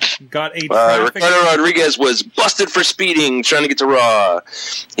got a Ricardo Rodriguez was busted for speeding, trying to get to Raw.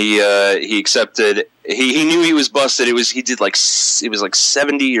 He accepted. He knew he was busted. He did like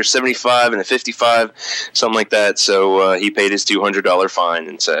 70 or 75 and a 55, something like that. So he paid his $200 fine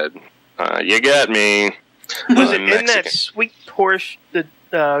and said, "You got me." Was it in that sweet Porsche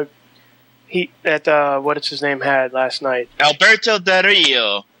that what's his name had last night? Alberto Del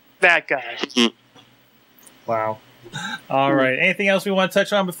Rio. That guy. Wow. All right. Anything else we want to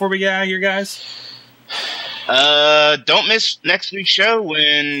touch on before we get out of here, guys? Don't miss next week's show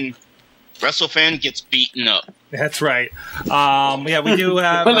when WrestleFan gets beaten up. That's right. We do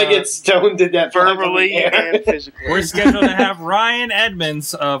have when I get stoned to death verbally and physically. We're scheduled to have Ryan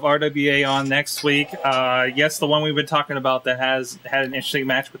Edmonds of RWA on next week. Yes, the one we've been talking about that has had an interesting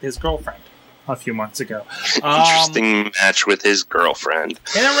match with his girlfriend a few months ago. Interesting match with his girlfriend.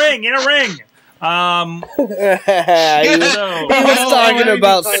 In a ring. He was talking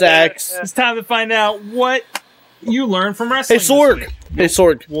about sex. It's time to find out what you learned from wrestling. Hey, Sorg. Hey,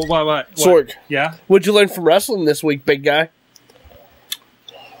 Sorg. Well, what? Sorg. Yeah? What'd you learn from wrestling this week, big guy?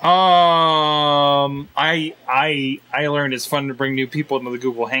 I learned it's fun to bring new people into the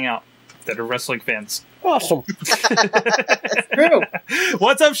Google Hangout that are wrestling fans. Awesome. True.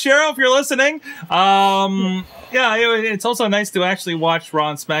 What's up, Cheryl, if you're listening? It's also nice to actually watch Raw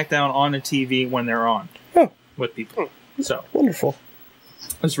and SmackDown on the TV when they're on with people. So wonderful.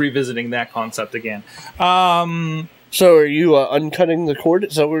 Just revisiting that concept again. So are you uncutting the cord?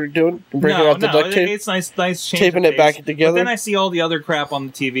 Is that what we're doing? Breaking out the duct tape? It's nice taping it back together. But then I see all the other crap on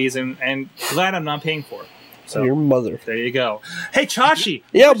the TVs, and glad I'm not paying for it. So your mother. There you go. Hey, Chachi.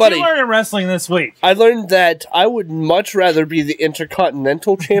 Yeah, buddy. What did you learn in wrestling this week? I learned that I would much rather be the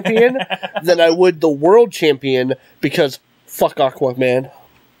Intercontinental Champion than I would the World Champion because fuck Aquaman.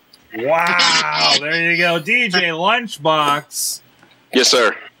 Wow. There you go. DJ Lunchbox. Yes,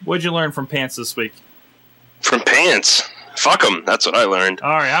 sir. What'd you learn from Pants this week? From Pants? Fuck them. That's what I learned. All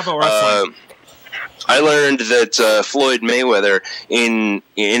right. How about wrestling? I learned that Floyd Mayweather, in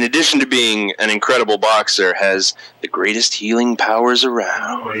addition to being an incredible boxer, has the greatest healing powers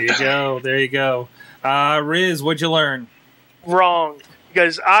around. There you go. Riz, what'd you learn? Wrong.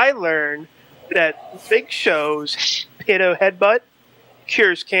 Because I learned that Big Show's pedo headbutt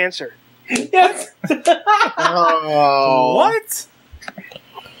cures cancer. Yes. Oh. What?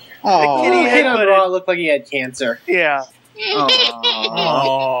 The kitty head on Raw looked like he had cancer. Yeah.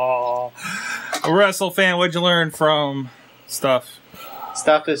 Oh. WrestleFan, what'd you learn from stuff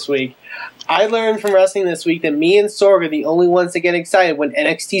this week? I learned from wrestling this week that me and Sorg are the only ones that get excited when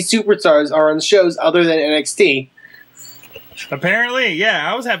NXT superstars are on shows other than NXT. Apparently,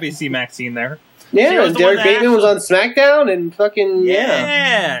 yeah. I was happy to see Maxine there. Yeah, and Derek Bateman was on SmackDown and fucking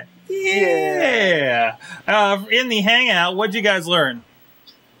Yeah. In the Hangout, what'd you guys learn?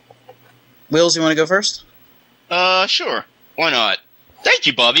 Wills, you want to go first? Sure. Why not? Thank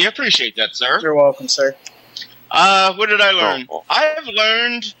you, Bobby. I appreciate that, sir. You're welcome, sir. What did I learn? I've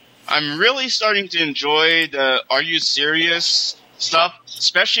learned I'm really starting to enjoy the Are You Serious stuff,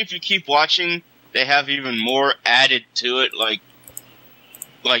 especially if you keep watching. They have even more added to it, like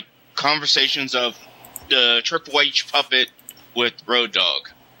conversations of the Triple H puppet with Road Dogg.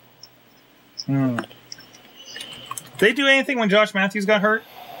 They do anything when Josh Matthews got hurt?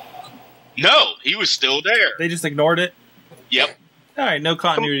 No, he was still there. They just ignored it? Yep. All right, no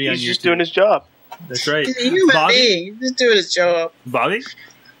continuity on YouTube. He's just doing his job. That's right. He's a human being. He's doing his job. Bobby?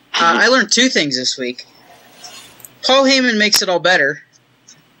 I learned two things this week. Paul Heyman makes it all better.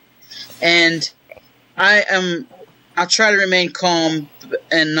 and I'll try to remain calm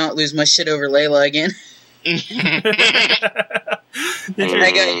and not lose my shit over Layla again.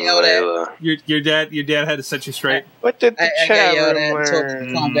 I got yelled at. Your dad had to set you straight. What did the I chat got yelled room at and told me learn?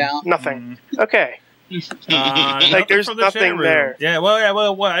 to calm down. Nothing. Okay. Like there's nothing there. Yeah,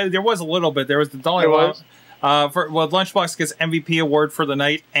 well, there was a little bit. There was the Dalai Lama. Lunchbox gets MVP award for the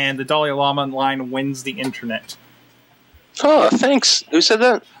night, and the Dalai Lama line wins the internet. Oh, thanks. Who said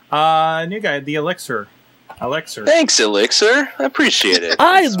that? New guy, the Elixir. Thanks, Elixir. I appreciate it.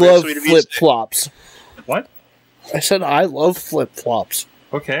 I It's very love sweet of you to say. flip-flops. What? I said I love flip-flops.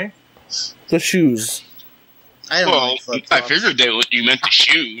 Okay. The shoes. I don't Well, like flip-flops. I figured you meant the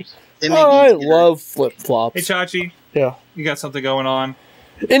shoes. They make I me love flip-flops. Hey, Chachi. Yeah. You got something going on?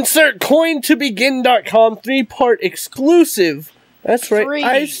 Insert coin2begin.com 3-part exclusive. That's right. Three.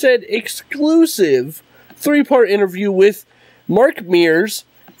 I said exclusive 3-part interview with Mark Mears,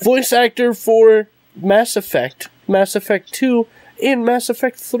 voice actor for Mass Effect 2, and Mass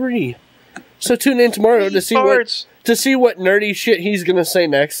Effect 3. So tune in tomorrow to see what nerdy shit he's gonna say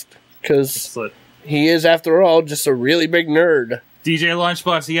next, because he is, after all, just a really big nerd. DJ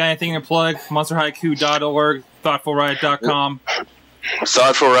Lunchbox, you got anything to plug? MonsterHaiku.org, ThoughtfulRiot.com.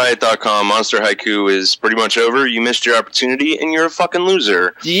 ThoughtfulRiot.com. Monster Haiku is pretty much over. You missed your opportunity, and you're a fucking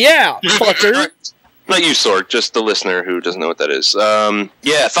loser. Yeah, fucker. Not you, Sorg, just the listener who doesn't know what that is.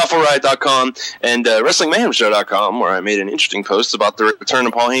 Yeah, ThoughtfulRiot.com and WrestlingMayhemShow.com, where I made an interesting post about the return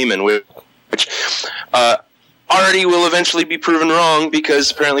of Paul Heyman, which already will eventually be proven wrong, because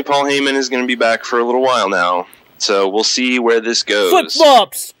apparently Paul Heyman is going to be back for a little while now. So we'll see where this goes.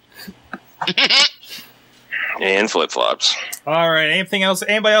 Flip-flops! And flip-flops. All right. Anything else?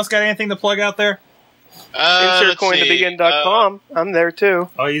 Anybody else got anything to plug out there? InsertCoinToBegin.com. I'm there too.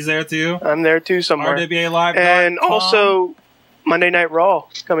 Oh, he's there too? I'm there too somewhere. RWALive.com. And also Monday Night Raw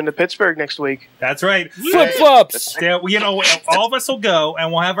coming to Pittsburgh next week. That's right. Flip-flops! Yeah, you know, all of us will go,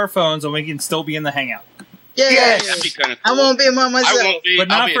 and we'll have our phones, and we can still be in the hangout. Yes. That'd be kind of I cool. won't be by myself. I won't be, But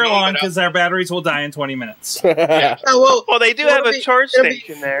I'll not be for at home, long, but because our batteries will die in 20 minutes. Oh, Well, they do have a charge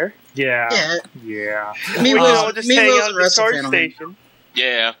station there. Yeah. Me We'll just hang out at the Russell charge fan on. station.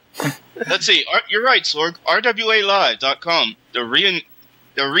 Yeah. Let's see. You're right, Sorg. RWALive.com. The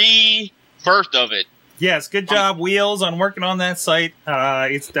rebirth of it. Yes, good job, Wheels, on working on that site.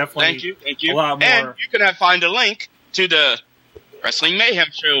 It's definitely Thank you. a lot more. And you can find a link to the Wrestling Mayhem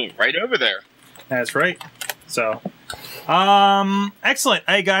show right over there. That's right. So, excellent.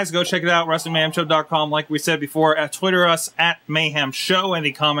 Hey, guys, go check it out, WrestlingMayhemShow.com. Like we said before, Twitter us at Mayhem Show.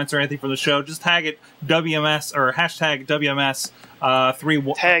 Any comments or anything from the show, just tag it WMS or hashtag WMS.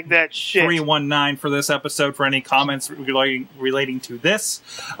 Tag that shit. 319 for this episode for any comments relating to this.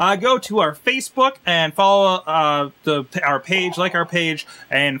 Go to our Facebook and follow our page, like our page,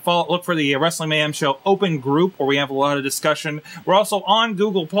 and look for the Wrestling Mayhem Show open group where we have a lot of discussion. We're also on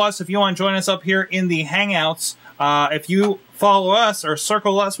Google Plus. If you want to join us up here in the Hangouts, if you follow us or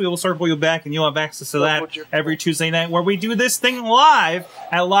circle us, we will circle you back, and you'll have access to that every Tuesday night, where we do this thing live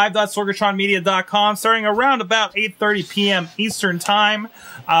at live.sorgatronmedia.com starting around about 8:30 p.m. Eastern Time.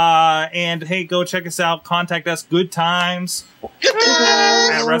 And hey, go check us out. Contact us. Good times at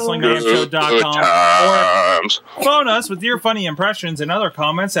WrestlingMayhemShow.com, or phone us with your funny impressions and other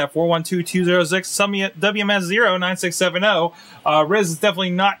comments at 412-206-WMS09670. Riz is definitely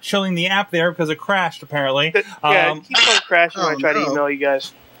not chilling the app there because it crashed, apparently. Yeah, it keeps on crashing when I try to email you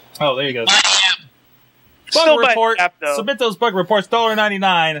guys. Oh, there you go. Still Bug by report. app, though. Submit those bug reports.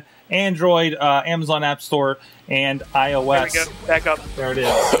 $1.99. Android, Amazon App Store, and iOS. There we go. Back up. There it is.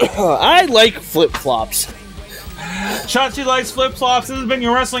 I like flip-flops. Chachi likes flip-flops. This has been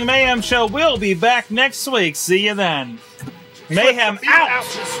your Wrestling Mayhem Show. We'll be back next week. See you then. Mayhem out.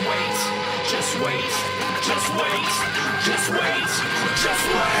 Just wait, just wait, just wait.